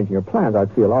you changing your plans,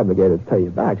 I'd feel obligated to pay you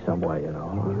back some way, you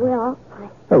know. Well,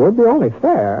 it would be only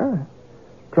fair.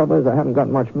 Trouble is, I haven't got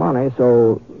much money,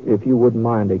 so if you wouldn't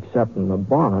mind accepting the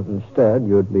bonnet instead,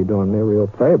 you'd be doing me a real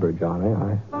favor, Johnny.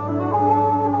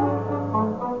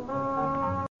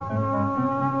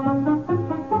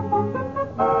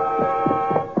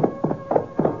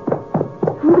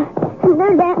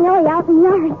 There's Aunt Millie out in the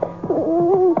yard.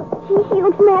 Oh, she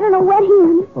looks mad in a wet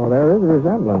hen. Well, there is a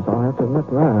resemblance. I'll have to admit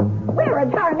that. Where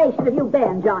in tarnation have you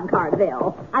been, John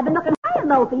Cardville? I've been looking high been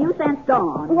know for you since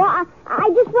dawn. Well, I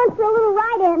just went for a little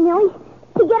ride, Aunt Millie,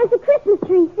 to get us a Christmas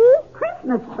tree, see?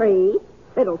 Christmas tree?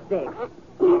 Fiddlesticks.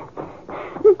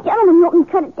 This gentleman helped me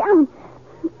cut it down.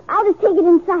 I'll just take it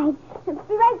inside. Be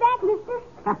right back, mister.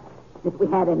 If we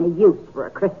had any use for a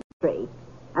Christmas tree.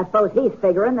 I suppose he's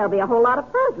figuring there'll be a whole lot of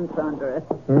presents under it.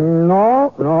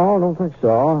 No, I don't think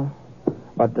so.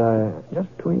 But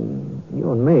just between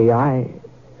you and me, I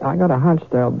got a hunch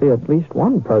there'll be at least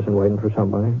one person waiting for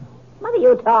somebody. What are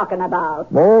you talking about?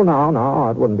 Oh, no.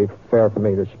 It wouldn't be fair for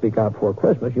me to speak out before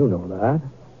Christmas. You know that.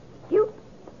 You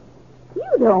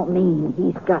don't mean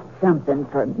he's got something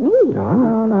for me.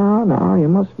 No. You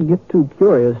mustn't get too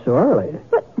curious so early.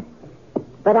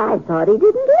 But I thought he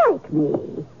didn't like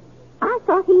me. I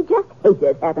thought he just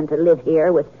hated having to live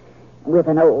here with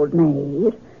an old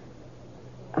maid.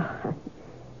 I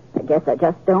guess I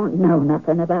just don't know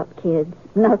nothing about kids.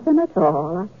 Nothing at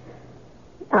all.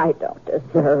 I don't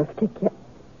deserve to get...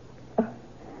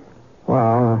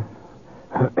 Well,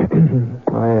 I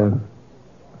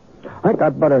think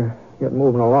I'd better get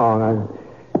moving along.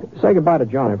 Say goodbye to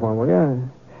Johnny for him, will you?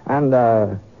 And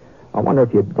I wonder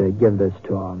if you'd give this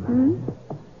to him.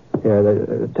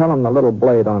 Here, tell him the little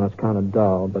blade on it's kind of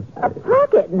dull, but... A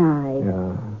pocket knife?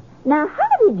 Yeah. Now, how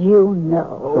did you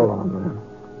know? Hold on.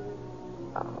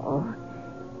 Oh,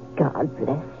 God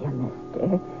bless you,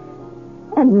 mister.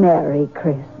 And Merry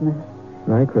Christmas.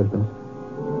 Merry Christmas.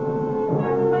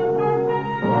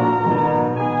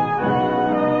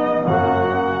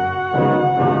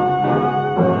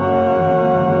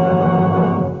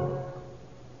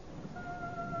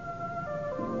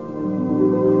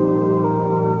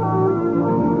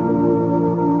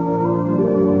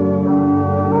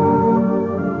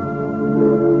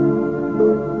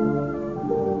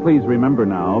 Please remember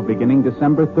now, beginning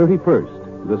December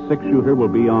 31st, the six-shooter will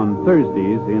be on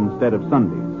Thursdays instead of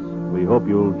Sundays. We hope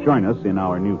you'll join us in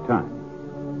our new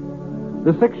time.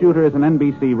 The Six-Shooter is an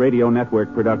NBC Radio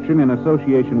Network production in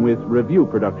association with Review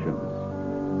Productions.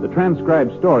 The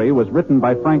transcribed story was written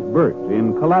by Frank Burt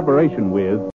in collaboration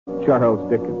with Charles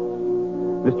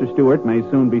Dickens. Mr. Stewart may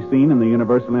soon be seen in the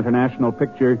Universal International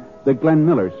picture The Glenn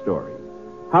Miller Story.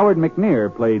 Howard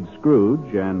McNear played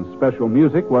Scrooge, and special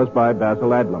music was by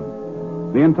Basil Adlam.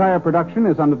 The entire production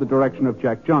is under the direction of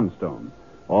Jack Johnstone.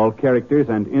 All characters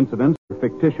and incidents are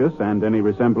fictitious, and any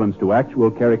resemblance to actual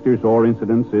characters or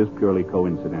incidents is purely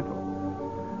coincidental.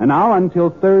 And now, until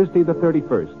Thursday the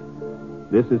 31st,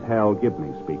 this is Hal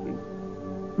Gibney speaking.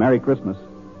 Merry Christmas.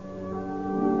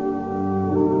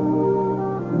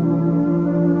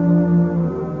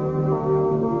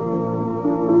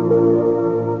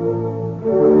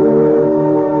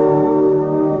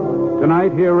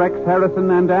 Tonight, hear Rex Harrison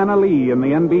and Anna Lee in the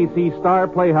NBC Star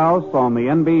Playhouse on the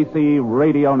NBC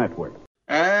Radio Network.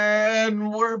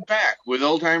 And we're back with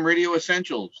Old Time Radio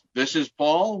Essentials. This is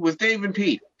Paul with Dave and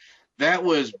Pete. That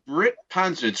was Britt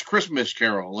Ponsett's Christmas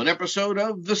Carol, an episode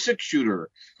of The Six-Shooter,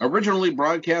 originally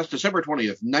broadcast December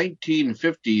 20th,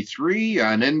 1953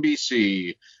 on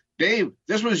NBC. Dave,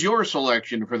 this was your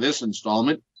selection for this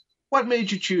installment. What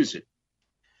made you choose it?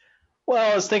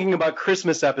 Well, I was thinking about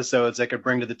Christmas episodes I could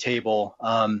bring to the table.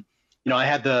 I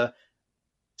had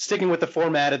sticking with the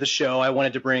format of the show, I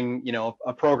wanted to bring,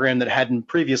 a program that hadn't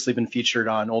previously been featured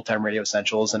on Old Time Radio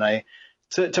Essentials. And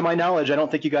to my knowledge, I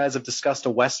don't think you guys have discussed a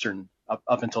Western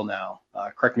up until now.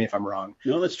 Correct me if I'm wrong.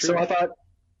 No, that's true. So I thought,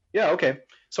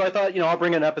 So I thought, I'll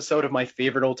bring an episode of my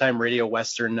favorite old time radio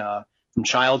Western from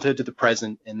childhood to the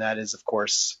present. And that is, of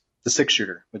course, The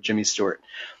Six-Shooter with Jimmy Stewart.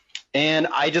 And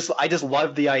I just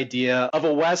love the idea of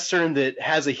a Western that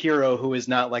has a hero who is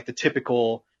not like the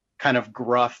typical kind of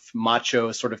gruff,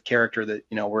 macho sort of character that,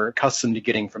 we're accustomed to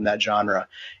getting from that genre.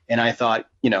 And I thought,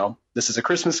 this is a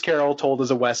Christmas Carol told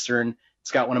as a Western.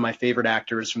 It's got one of my favorite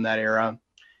actors from that era.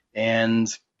 And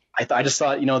I just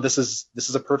thought, this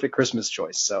is a perfect Christmas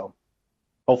choice. So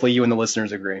hopefully you and the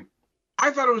listeners agree.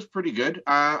 I thought it was pretty good.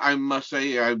 I must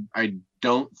say, I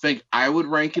don't think I would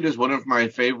rank it as one of my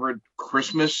favorite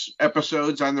Christmas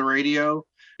episodes on the radio,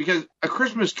 because A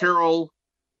Christmas Carol,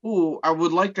 I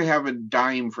would like to have a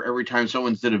dime for every time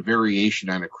someone did a variation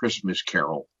on A Christmas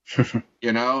Carol.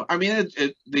 I mean,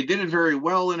 they did it very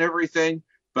well and everything,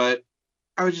 but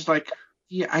I was just like,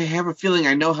 I have a feeling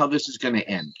I know how this is going to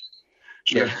end.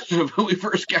 Sure. When we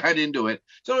first got into it.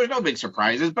 So there's no big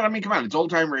surprises. But, I mean, come on, it's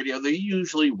old-time radio. There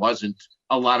usually wasn't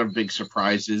a lot of big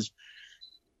surprises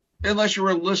unless you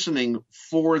were listening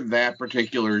for that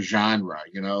particular genre,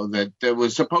 that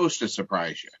was supposed to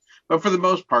surprise you. But for the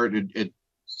most part, it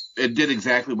did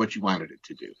exactly what you wanted it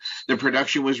to do. The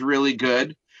production was really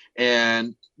good,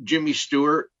 and Jimmy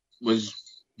Stewart was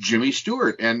Jimmy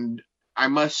Stewart. And I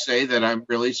must say that I'm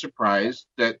really surprised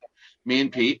that me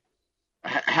and Pete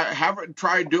haven't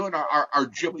tried doing our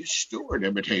Jimmy Stewart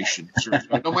imitations.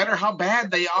 No matter how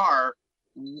bad they are,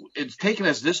 it's taken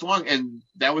us this long, and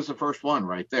that was the first one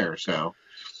right there. So,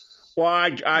 well,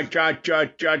 I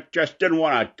just didn't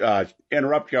want to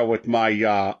interrupt you with my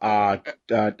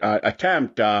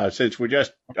attempt, since we're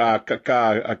just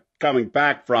coming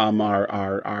back from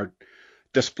our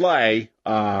display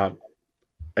and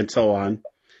so on.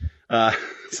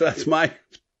 So that's my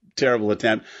terrible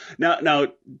attempt. Now,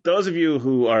 those of you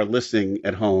who are listening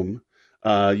at home,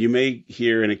 you may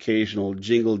hear an occasional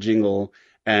jingle,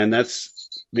 and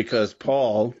that's because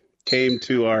Paul came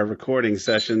to our recording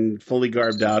session fully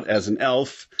garbed out as an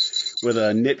elf with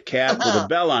a knit cap with a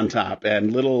bell on top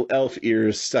and little elf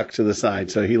ears stuck to the side.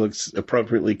 So he looks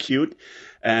appropriately cute.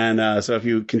 And so if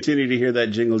you continue to hear that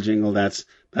jingle, that's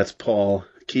Paul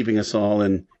keeping us all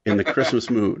in the Christmas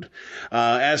mood.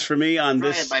 As for me on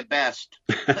this, trying my best.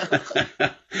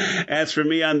 As for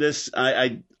me on this,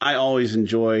 I always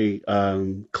enjoy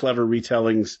clever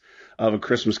retellings of A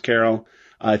Christmas Carol.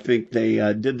 I think they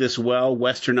did this well,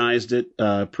 westernized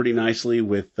it pretty nicely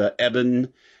with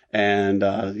Eben, and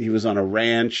he was on a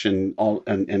ranch, and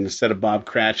instead of Bob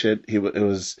Cratchit, it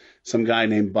was some guy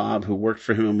named Bob who worked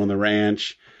for him on the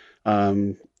ranch.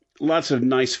 Lots of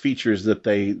nice features that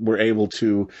they were able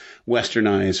to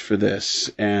westernize for this,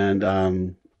 and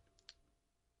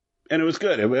it was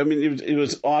good. I mean, it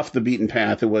was off the beaten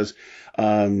path. It was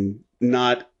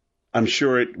not. I'm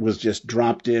sure it was just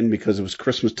dropped in because it was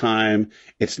Christmas time.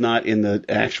 It's not in the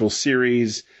actual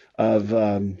series of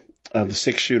the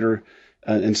six-shooter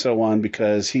and so on,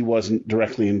 because he wasn't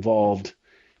directly involved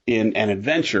in an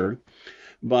adventure.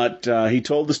 But he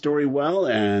told the story well,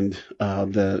 and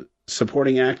the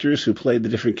supporting actors who played the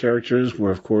different characters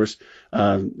were, of course,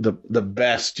 the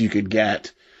best you could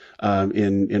get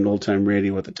in old-time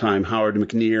radio at the time. Howard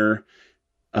McNear,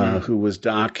 who was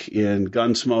Doc in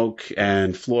Gunsmoke,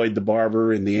 and Floyd the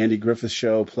Barber in the Andy Griffith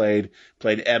Show played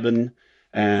Eben,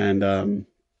 and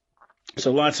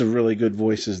so lots of really good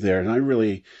voices there.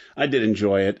 And I did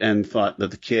enjoy it, and thought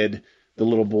that the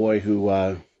little boy who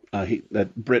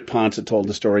that Britt Ponsett told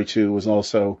the story to, was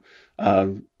also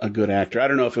a good actor. I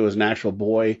don't know if it was an actual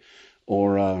boy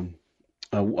or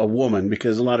a woman,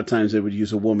 because a lot of times they would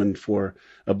use a woman for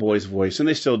a boy's voice, and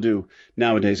they still do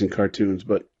nowadays in cartoons,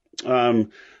 but.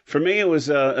 For me, it was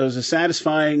a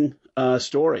satisfying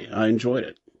story. I enjoyed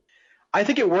it. I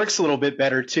think it works a little bit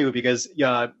better too, because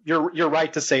you're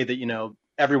right to say that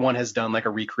everyone has done like a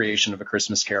recreation of A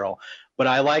Christmas Carol, but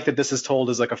I like that this is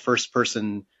told as like a first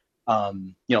person,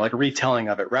 like a retelling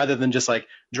of it, rather than just like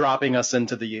dropping us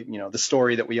into the the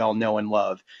story that we all know and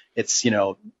love. It's Britt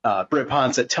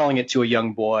Ponsett telling it to a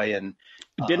young boy, and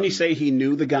didn't he say he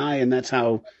knew the guy, and that's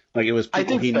how it was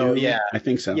people he knew? Yeah, I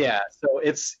think so. Yeah, so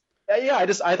it's.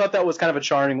 I thought that was kind of a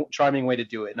charming way to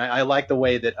do it, and I like the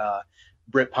way that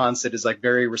Britt Ponsett is like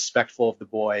very respectful of the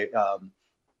boy.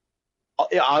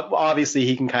 Obviously,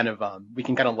 he can kind of we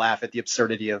can kind of laugh at the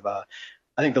absurdity of I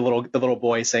think the little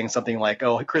boy saying something like,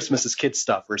 "Oh, Christmas is kid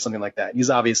stuff" or something like that. He's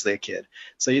obviously a kid,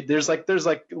 so there's like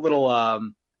little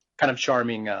kind of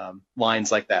charming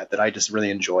lines like that I just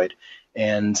really enjoyed,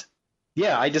 and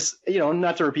yeah, I just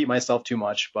not to repeat myself too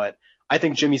much, but. I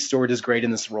think Jimmy Stewart is great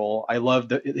in this role. I love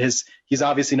he's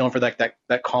obviously known for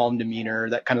that calm demeanor,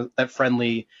 that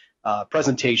friendly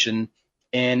presentation,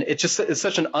 and it's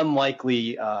such an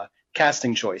unlikely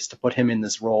casting choice to put him in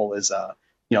this role as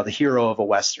the hero of a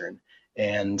Western.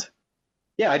 And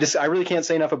yeah, I really can't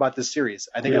say enough about this series.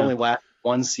 I think it only lasted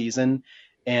one season,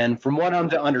 and from what I'm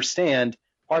to understand,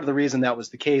 part of the reason that was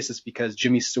the case is because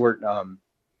Jimmy Stewart,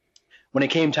 when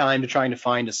it came time to trying to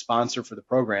find a sponsor for the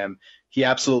program, he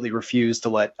absolutely refused to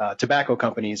let tobacco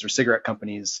companies or cigarette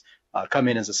companies come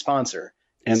in as a sponsor.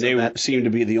 And so they seem to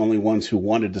be the only ones who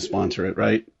wanted to sponsor it,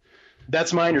 right?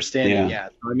 That's my understanding, yeah.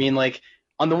 I mean, like,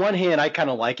 on the one hand, I kind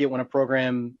of like it when a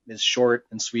program is short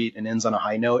and sweet and ends on a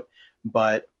high note.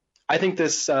 But I think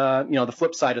this, the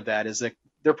flip side of that is that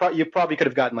you probably could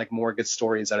have gotten like more good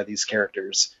stories out of these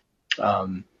characters.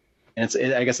 And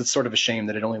I guess it's sort of a shame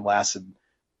that it only lasted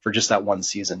for just that one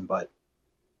season. But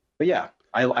yeah,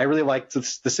 I really liked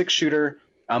the six-shooter.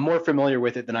 I'm more familiar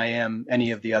with it than I am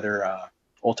any of the other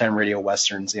old-time radio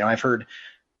westerns. I've heard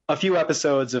a few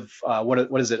episodes of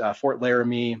what is it? Fort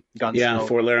Laramie, Gunsmoke. Yeah,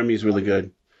 Fort Laramie is really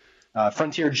good.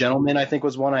 Frontier Gentleman, I think,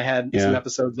 was one I had some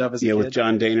episodes of as a kid. Yeah, with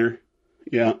John Daner.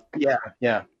 Yeah.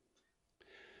 Yeah.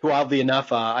 Who, oddly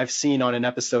enough, I've seen on an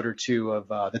episode or two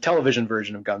of the television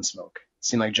version of Gunsmoke. It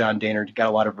seemed like John Daner got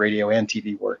a lot of radio and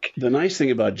TV work. The nice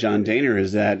thing about John Daner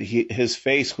is that his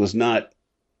face was not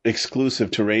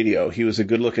exclusive to radio. He was a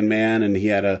good-looking man, and he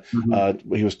had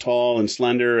he was tall and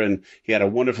slender, and he had a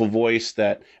wonderful voice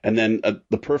and then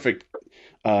the perfect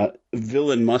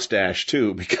villain mustache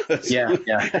too, because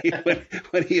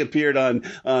when he appeared on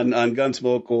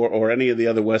Gunsmoke or any of the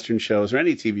other Western shows or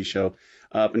any TV show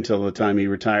up until the time he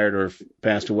retired or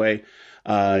passed away,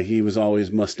 he was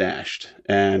always mustached,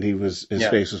 and his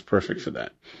face was perfect for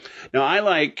that. Now, I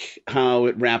like how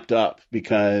it wrapped up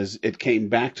because it came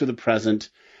back to the present,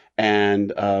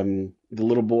 and the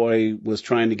little boy was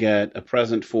trying to get a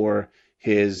present for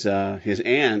his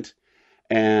aunt,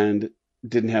 and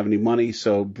didn't have any money,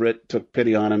 so Britt took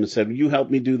pity on him and said, "You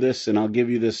help me do this, and I'll give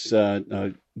you this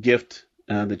gift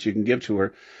that you can give to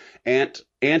her."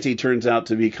 Auntie turns out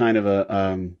to be kind of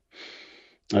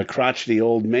a crotchety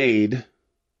old maid.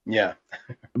 Yeah.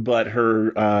 But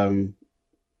her,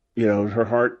 her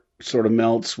heart sort of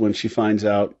melts when she finds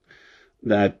out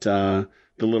that the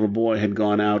little boy had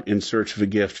gone out in search of a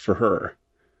gift for her.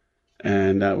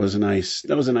 And that was a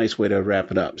nice way to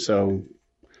wrap it up. So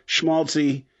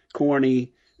schmaltzy,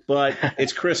 corny, but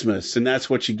it's Christmas, and that's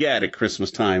what you get at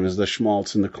Christmas time is the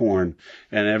schmaltz and the corn.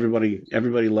 And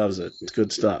everybody loves it. It's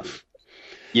good stuff.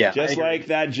 Yeah. Just like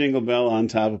that jingle bell on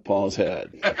top of Paul's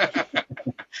head.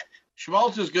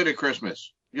 Schmaltz is good at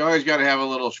Christmas. You always got to have a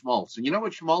little schmaltz. And you know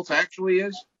what schmaltz actually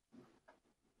is?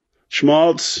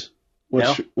 Schmaltz?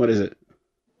 What is it?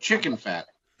 Chicken fat.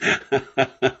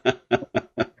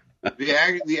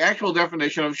 The actual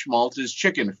definition of schmaltz is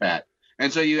chicken fat.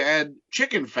 And so you add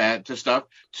chicken fat to stuff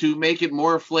to make it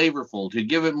more flavorful, to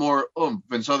give it more oomph.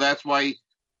 And so that's why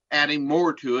adding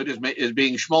more to it is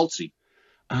being schmaltzy.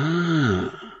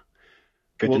 Ah.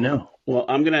 Good to know. Well,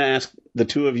 I'm going to ask the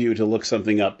two of you to look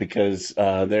something up because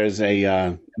there's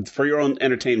for your own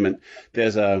entertainment,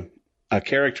 there's a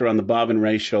character on the Bob and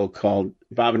Ray show called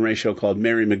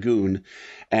Mary Magoon,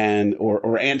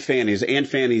 or Aunt Fanny's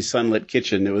Sunlit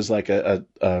Kitchen. It was like a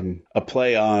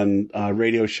play on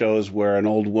radio shows where an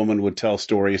old woman would tell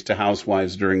stories to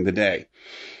housewives during the day.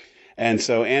 And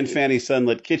so Aunt Fanny's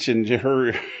Sunlit Kitchen,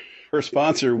 her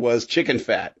sponsor was chicken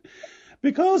fat.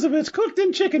 Because if it's cooked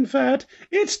in chicken fat,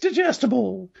 it's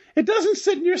digestible. It doesn't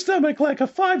sit in your stomach like a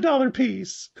 $5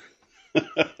 piece.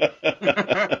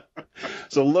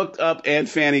 So look up Aunt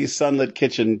Fanny's Sunlit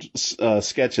Kitchen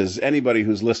sketches. Anybody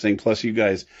who's listening, plus you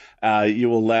guys, you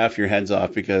will laugh your heads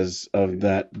off because of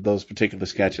those particular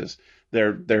sketches.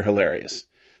 They're hilarious.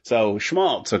 So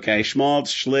schmaltz, okay?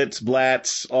 Schmaltz, Schlitz,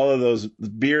 Blatz, all of those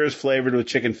beers flavored with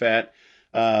chicken fat.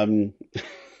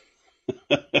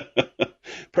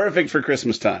 Perfect for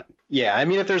Christmas time. Yeah, I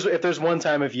mean, if there's one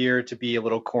time of year to be a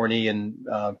little corny and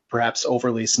perhaps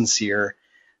overly sincere,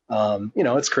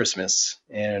 it's Christmas.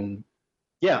 And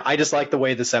yeah, I just like the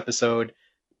way this episode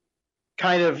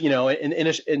kind of,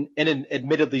 in an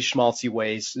admittedly schmaltzy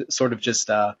way, sort of just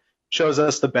shows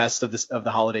us the best of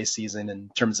the holiday season in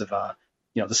terms of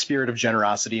the spirit of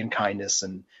generosity and kindness.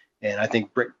 And I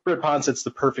think Britt Ponset's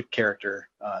the perfect character,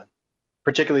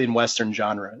 particularly in Western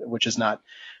genre, which is not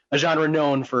a genre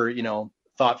known for,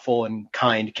 thoughtful and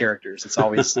kind characters. It's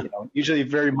always, usually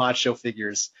very macho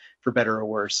figures, for better or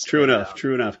worse. True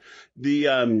enough.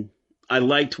 I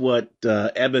liked what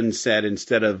Eben said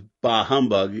instead of bah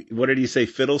humbug. What did he say?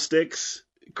 Fiddlesticks?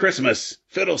 Christmas,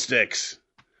 fiddlesticks.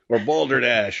 Or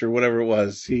balderdash, or whatever it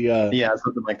was. Yeah,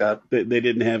 something like that. They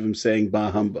didn't have him saying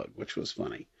bah humbug, which was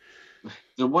funny.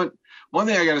 The one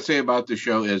thing I got to say about the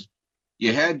show is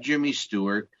you had Jimmy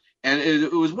Stewart, and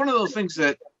it was one of those things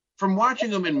that from watching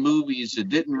him in movies, it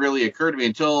didn't really occur to me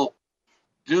until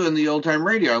doing the old time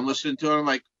radio. I'm listening to it, I'm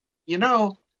like,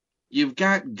 you've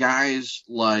got guys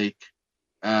like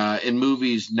in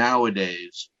movies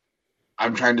nowadays.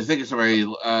 I'm trying to think of somebody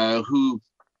who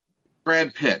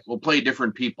Brad Pitt will play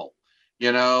different people,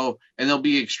 and they'll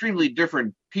be extremely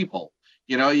different people.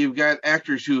 You've got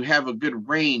actors who have a good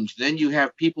range. Then you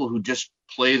have people who just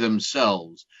play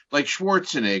themselves, like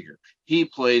Schwarzenegger. He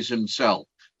plays himself.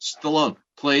 Stallone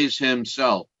plays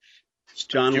himself.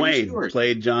 John Wayne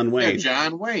played John Wayne. Yeah,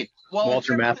 John Wayne. Well,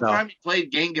 Walter Matthau. The time he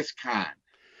played Genghis Khan.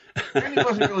 And he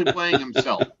wasn't really playing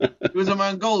himself. It was a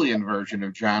Mongolian version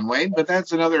of John Wayne, but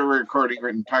that's another recording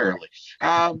entirely.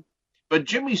 But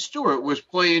Jimmy Stewart was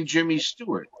playing Jimmy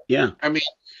Stewart. Yeah. I mean,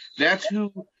 that's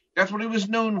what he was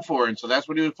known for, and so that's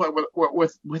what he was playing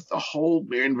with the whole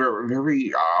man,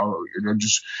 very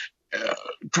just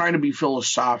trying to be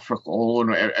philosophical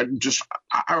and just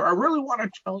I really want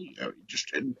to tell you,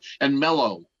 just and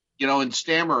mellow, and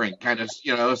stammering kind of,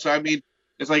 So I mean,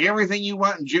 it's like everything you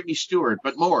want in Jimmy Stewart,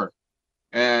 but more.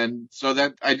 And so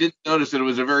that I did notice that it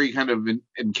was a very kind of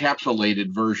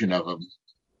encapsulated version of him.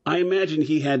 I imagine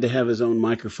he had to have his own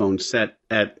microphone set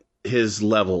at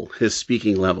his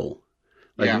speaking level.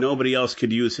 Like nobody else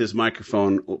could use his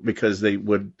microphone because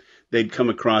they'd come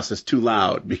across as too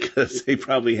loud because they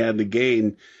probably had the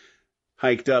gain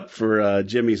hiked up for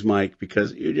Jimmy's mic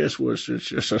because he just was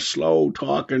just a slow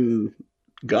talking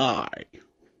guy.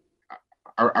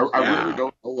 I really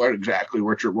don't know what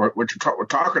you're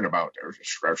talking about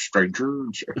there,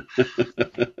 stranger.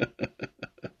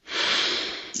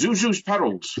 Zuzu's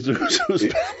pedals.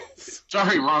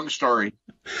 Sorry, wrong story.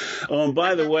 Oh, and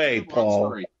by the way,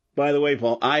 Paul,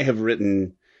 I have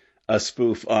written a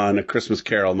spoof on A Christmas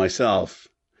Carol myself.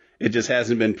 It just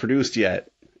hasn't been produced yet.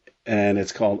 And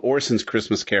it's called Orson's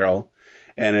Christmas Carol.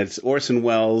 And it's Orson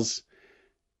Welles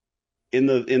in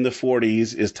the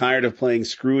 40s is tired of playing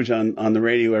Scrooge on the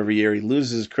radio every year. He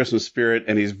loses his Christmas spirit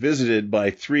and he's visited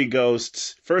by three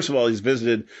ghosts. First of all, he's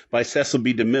visited by Cecil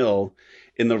B. DeMille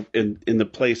in the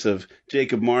place of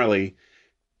Jacob Marley.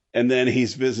 And then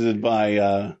he's visited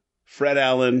by Fred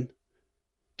Allen,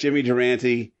 Jimmy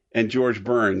Durante, and George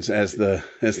Burns as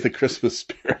the Christmas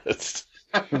spirits.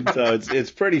 So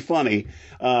it's pretty funny.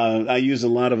 I use a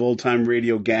lot of old time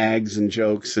radio gags and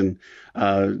jokes and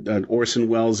Orson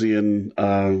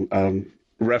Wellesian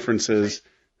references.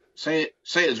 Say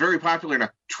it's very popular now.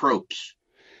 Tropes.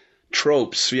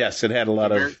 Tropes, yes, it had a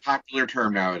lot of very popular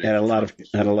term nowadays. Had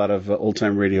a lot of old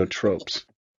time radio tropes.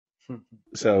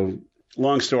 So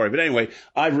long story, but anyway,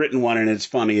 I've written one and it's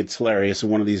funny, it's hilarious,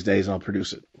 and one of these days I'll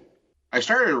produce it. I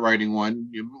started writing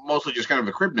one, mostly just kind of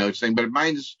a crib notes thing, but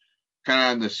mine's kind of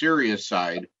on the serious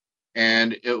side,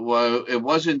 and it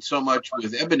wasn't so much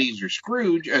with Ebenezer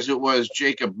Scrooge as it was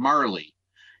Jacob Marley.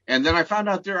 And then I found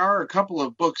out there are a couple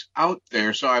of books out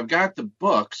there, so I've got the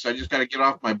books. I just got to get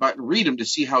off my butt and read them to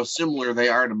see how similar they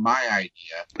are to my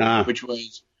idea, which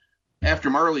was after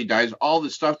Marley dies, all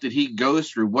the stuff that he goes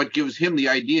through, what gives him the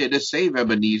idea to save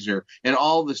Ebenezer, and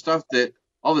all the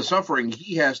suffering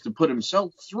he has to put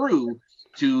himself through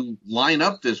to line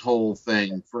up this whole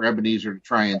thing for Ebenezer to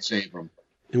try and save him.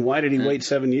 And why did he wait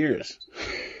 7 years?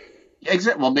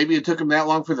 Exactly. Well, maybe it took him that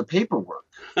long for the paperwork.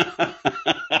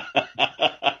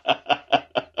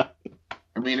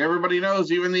 I mean, everybody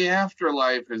knows even the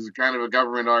afterlife is kind of a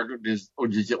government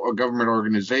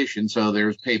organization, so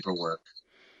there's paperwork.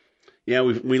 Yeah,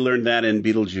 we learned that in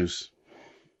Beetlejuice.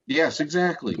 Yes,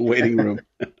 exactly. Waiting room.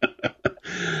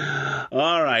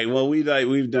 All right. Well,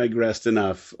 we've digressed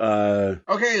enough.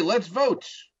 Okay, let's vote.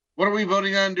 What are we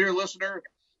voting on, dear listener?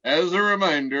 As a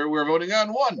reminder, we're voting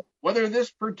on 1, whether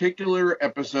this particular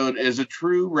episode is a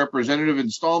true representative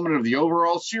installment of the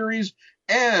overall series,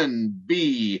 and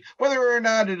B, whether or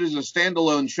not it is a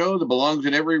standalone show that belongs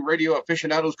in every radio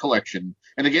aficionado's collection.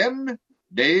 And again,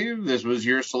 Dave, this was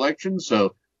your selection,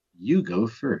 so you go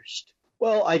first.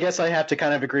 Well, I guess I have to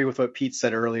kind of agree with what Pete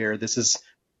said earlier. This is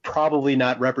probably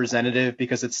not representative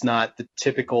because it's not the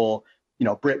typical,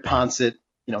 Britt Ponsett,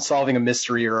 solving a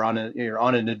mystery or on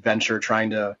an adventure trying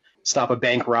to stop a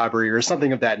bank robbery or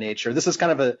something of that nature. This is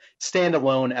kind of a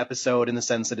standalone episode in the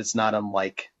sense that it's not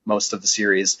unlike most of the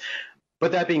series.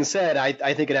 But that being said,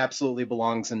 I think it absolutely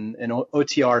belongs in an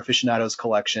OTR aficionados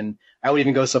collection. I would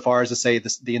even go so far as to say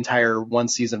the entire one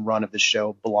season run of the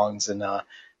show belongs in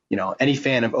any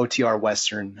fan of OTR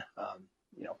Western,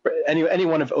 any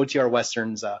one of OTR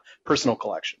Western's personal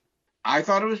collection. I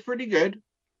thought it was pretty good.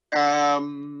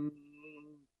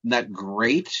 Not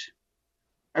great.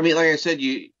 I mean, like I said,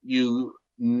 you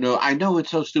know, I know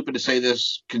it's so stupid to say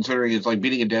this considering it's like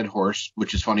beating a dead horse,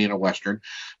 which is funny in a Western,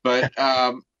 but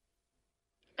a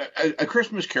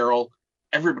Christmas Carol,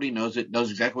 everybody knows it, knows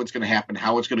exactly what's going to happen,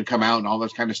 how it's going to come out, and all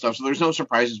that kind of stuff. So there's no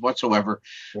surprises whatsoever.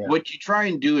 Yeah. What you try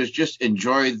and do is just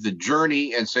enjoy the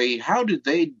journey and say, how did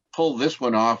they pull this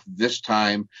one off this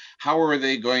time? How are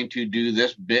they going to do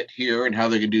this bit here and how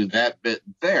they can do that bit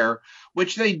there,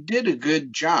 which they did a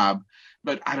good job.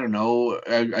 But I don't know.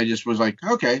 I just was like,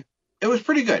 okay, it was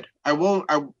pretty good. I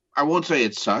won't say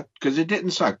it sucked because it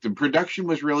didn't suck. The production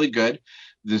was really good.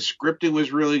 The scripting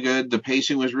was really good. The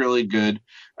pacing was really good.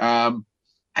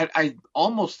 I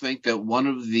almost think that one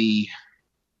of the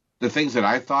things that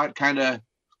I thought kind of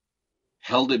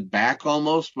held it back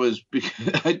almost was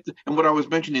because, and what I was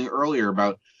mentioning earlier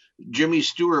about Jimmy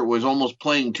Stewart was almost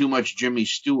playing too much Jimmy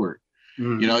Stewart.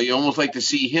 Mm. You almost like to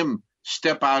see him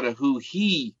step out of who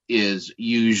he is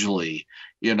usually,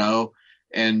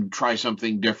 and try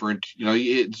something different.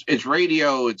 It's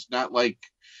radio. It's not like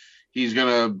he's going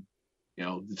to,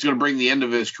 it's going to bring the end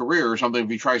of his career or something if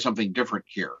he tries something different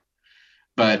here.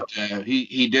 But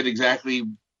he did exactly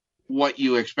what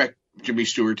you expect Jimmy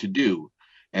Stewart to do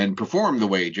and perform the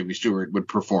way Jimmy Stewart would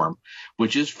perform,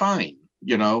 which is fine.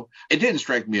 It didn't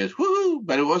strike me as woohoo,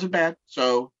 but it wasn't bad.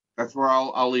 So that's where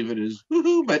I'll leave it as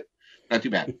woohoo. But Not too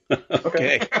bad.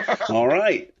 Okay. All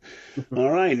right.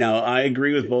 Now, I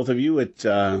agree with both of you. It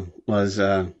was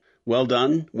well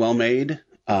done, well made.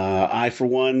 I, for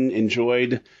one,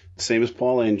 enjoyed, same as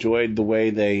Paul, I enjoyed the way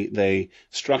they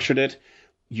structured it.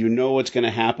 You know what's going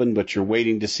to happen, but you're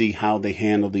waiting to see how they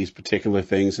handle these particular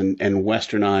things and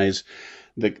westernize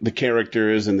the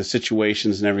characters and the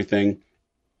situations and everything.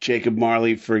 Jacob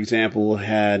Marley, for example,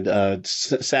 had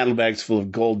saddlebags full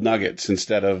of gold nuggets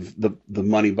instead of the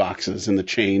money boxes and the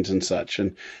chains and such.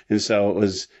 And so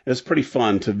it was pretty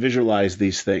fun to visualize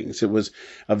these things. It was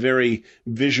a very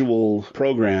visual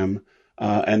program,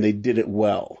 and they did it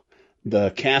well.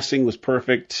 The casting was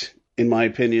perfect, in my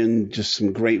opinion, just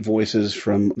some great voices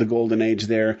from the golden age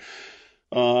there.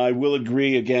 I will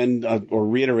agree again, or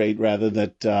reiterate rather,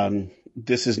 that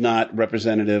this is not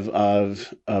representative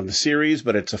of the series,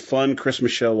 but it's a fun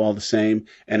Christmas show all the same,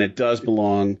 and it does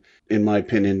belong, in my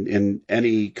opinion, in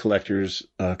any collector's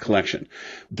collection.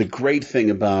 The great thing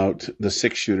about the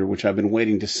six-shooter, which I've been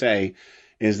waiting to say,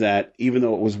 is that even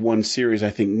though it was one series,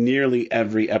 I think nearly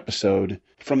every episode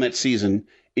from that season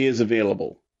is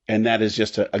available, and that is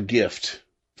just a gift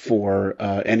for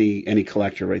any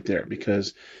collector right there,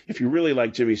 because if you really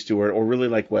like Jimmy Stewart or really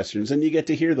like Westerns, then you get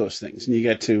to hear those things and you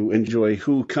get to enjoy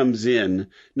who comes in,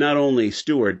 not only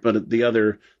Stewart, but the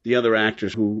other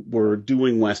actors who were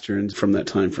doing Westerns from that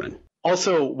time frame.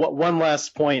 Also, one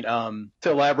last point to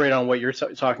elaborate on what you're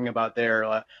talking about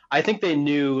there. I think they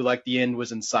knew like the end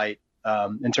was in sight.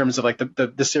 In terms of like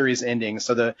the series ending.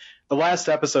 So the last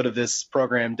episode of this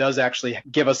program does actually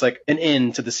give us like an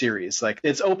end to the series. Like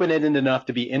it's open-ended enough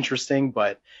to be interesting,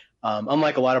 but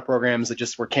unlike a lot of programs that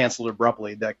just were canceled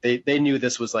abruptly, that they knew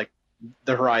this was like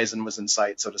the horizon was in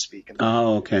sight, so to speak. And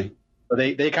okay. So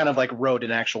they kind of like wrote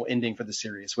an actual ending for the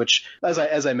series, which as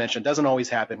I mentioned, doesn't always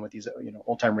happen with these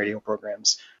old time radio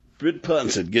programs. Britt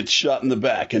Punset gets shot in the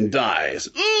back and dies.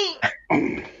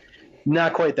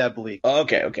 Not quite that bleak.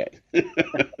 Okay.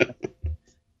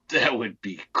 That would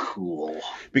be cool.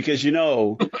 Because,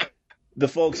 the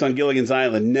folks on Gilligan's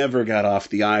Island never got off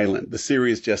the island. The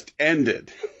series just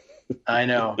ended. I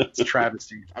know. It's a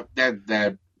travesty.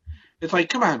 That it's like,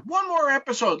 come on, one more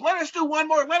episode. Let us do one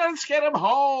more. Let us get him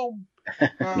home.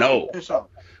 No.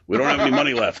 We don't have any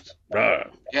money left.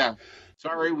 Yeah.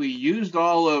 Sorry, we used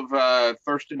all of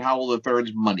Thurston Howell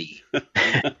III's money.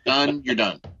 Done. You're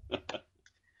done.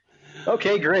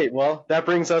 Okay, great. Well, that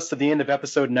brings us to the end of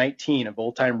episode 19 of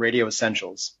Old Time Radio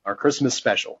Essentials, our Christmas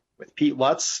special, with Pete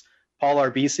Lutz, Paul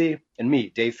Arbisi, and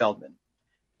me, Dave Feldman.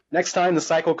 Next time, the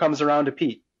cycle comes around to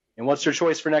Pete. And what's your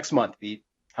choice for next month, Pete?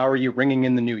 How are you ringing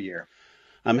in the new year?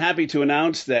 I'm happy to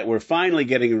announce that we're finally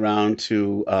getting around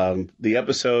to the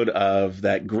episode of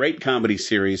that great comedy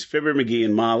series, Fibber McGee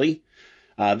and Molly.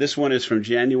 This one is from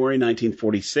January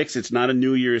 1946. It's not a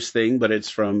New Year's thing, but it's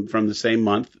from the same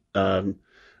month.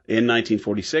 In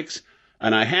 1946,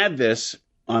 and I had this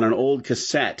on an old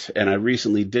cassette, and I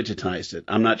recently digitized it.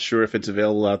 I'm not sure if it's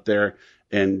available out there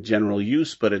in general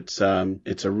use, but it's a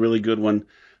really good one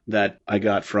that I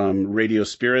got from Radio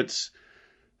Spirits,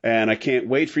 and I can't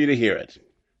wait for you to hear it.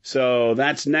 So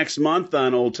that's next month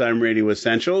on Old Time Radio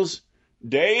Essentials.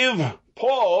 Dave,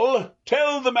 Paul,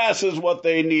 tell the masses what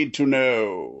they need to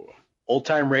know. Old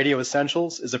Time Radio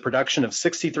Essentials is a production of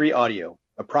 63 Audio,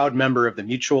 a proud member of the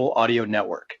Mutual Audio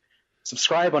Network.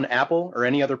 Subscribe on Apple or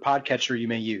any other podcatcher you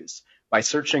may use by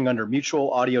searching under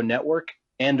Mutual Audio Network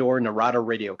and or Narada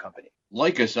Radio Company.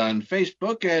 Like us on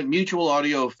Facebook at Mutual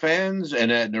Audio Fans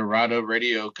and at Narada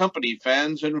Radio Company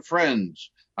Fans and Friends.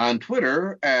 On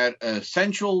Twitter at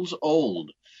Essentials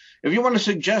Old. If you want to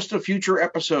suggest a future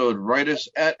episode, write us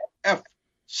at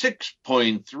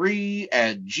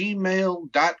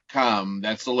f6.3@gmail.com.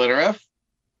 That's the letter F,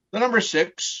 the number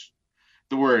 6,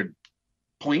 the word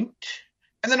point,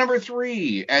 and the number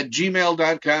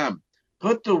 3@gmail.com.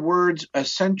 Put the words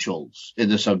essentials in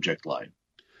the subject line.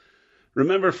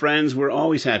 Remember, friends, we're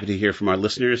always happy to hear from our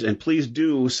listeners, and please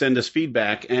do send us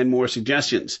feedback and more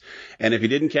suggestions. And if you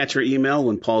didn't catch our email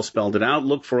when Paul spelled it out,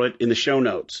 look for it in the show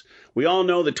notes. We all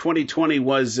know that 2020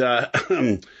 was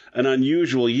an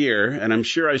unusual year, and I'm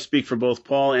sure I speak for both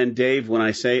Paul and Dave when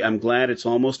I say I'm glad it's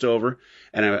almost over,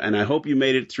 and I hope you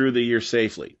made it through the year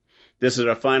safely. This is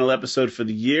our final episode for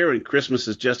the year, and Christmas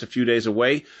is just a few days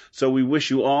away, so we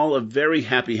wish you all a very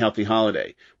happy, healthy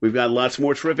holiday. We've got lots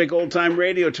more terrific old-time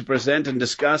radio to present and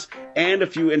discuss, and a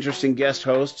few interesting guest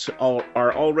hosts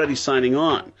are already signing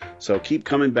on. So keep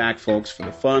coming back, folks, for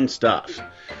the fun stuff.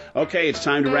 Okay, it's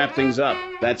time to wrap things up.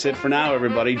 That's it for now,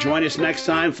 everybody. Join us next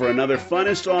time for another fun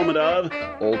installment of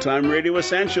Old-Time Radio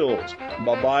Essentials.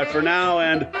 Bye-bye for now,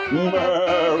 and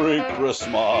Merry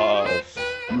Christmas.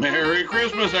 Merry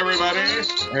Christmas, everybody.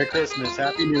 Merry Christmas.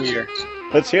 Happy New Year.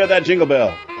 Let's hear that jingle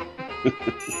bell.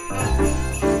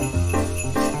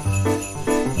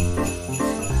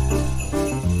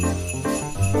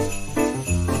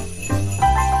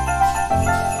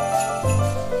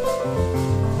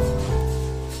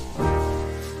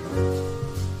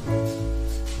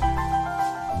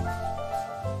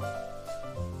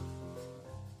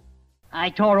 I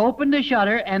tore open the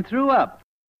shutter and threw up.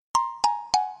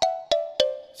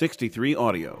 63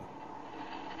 Audio.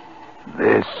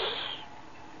 This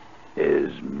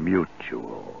is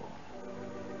Mutual.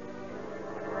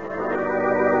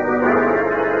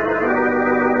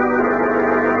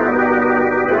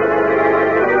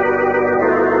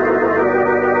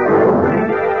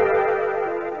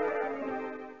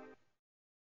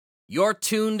 You're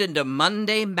tuned into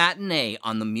Monday Matinee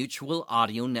on the Mutual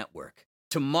Audio Network.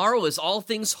 Tomorrow is All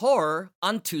Things Horror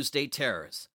on Tuesday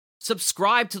Terrors.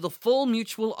 Subscribe to the full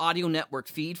Mutual Audio Network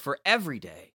feed for every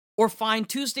day, or find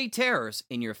Tuesday Terrors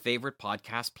in your favorite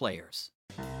podcast players.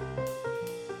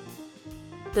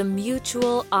 The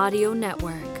Mutual Audio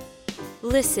Network.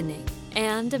 Listening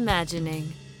and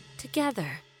imagining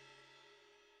together.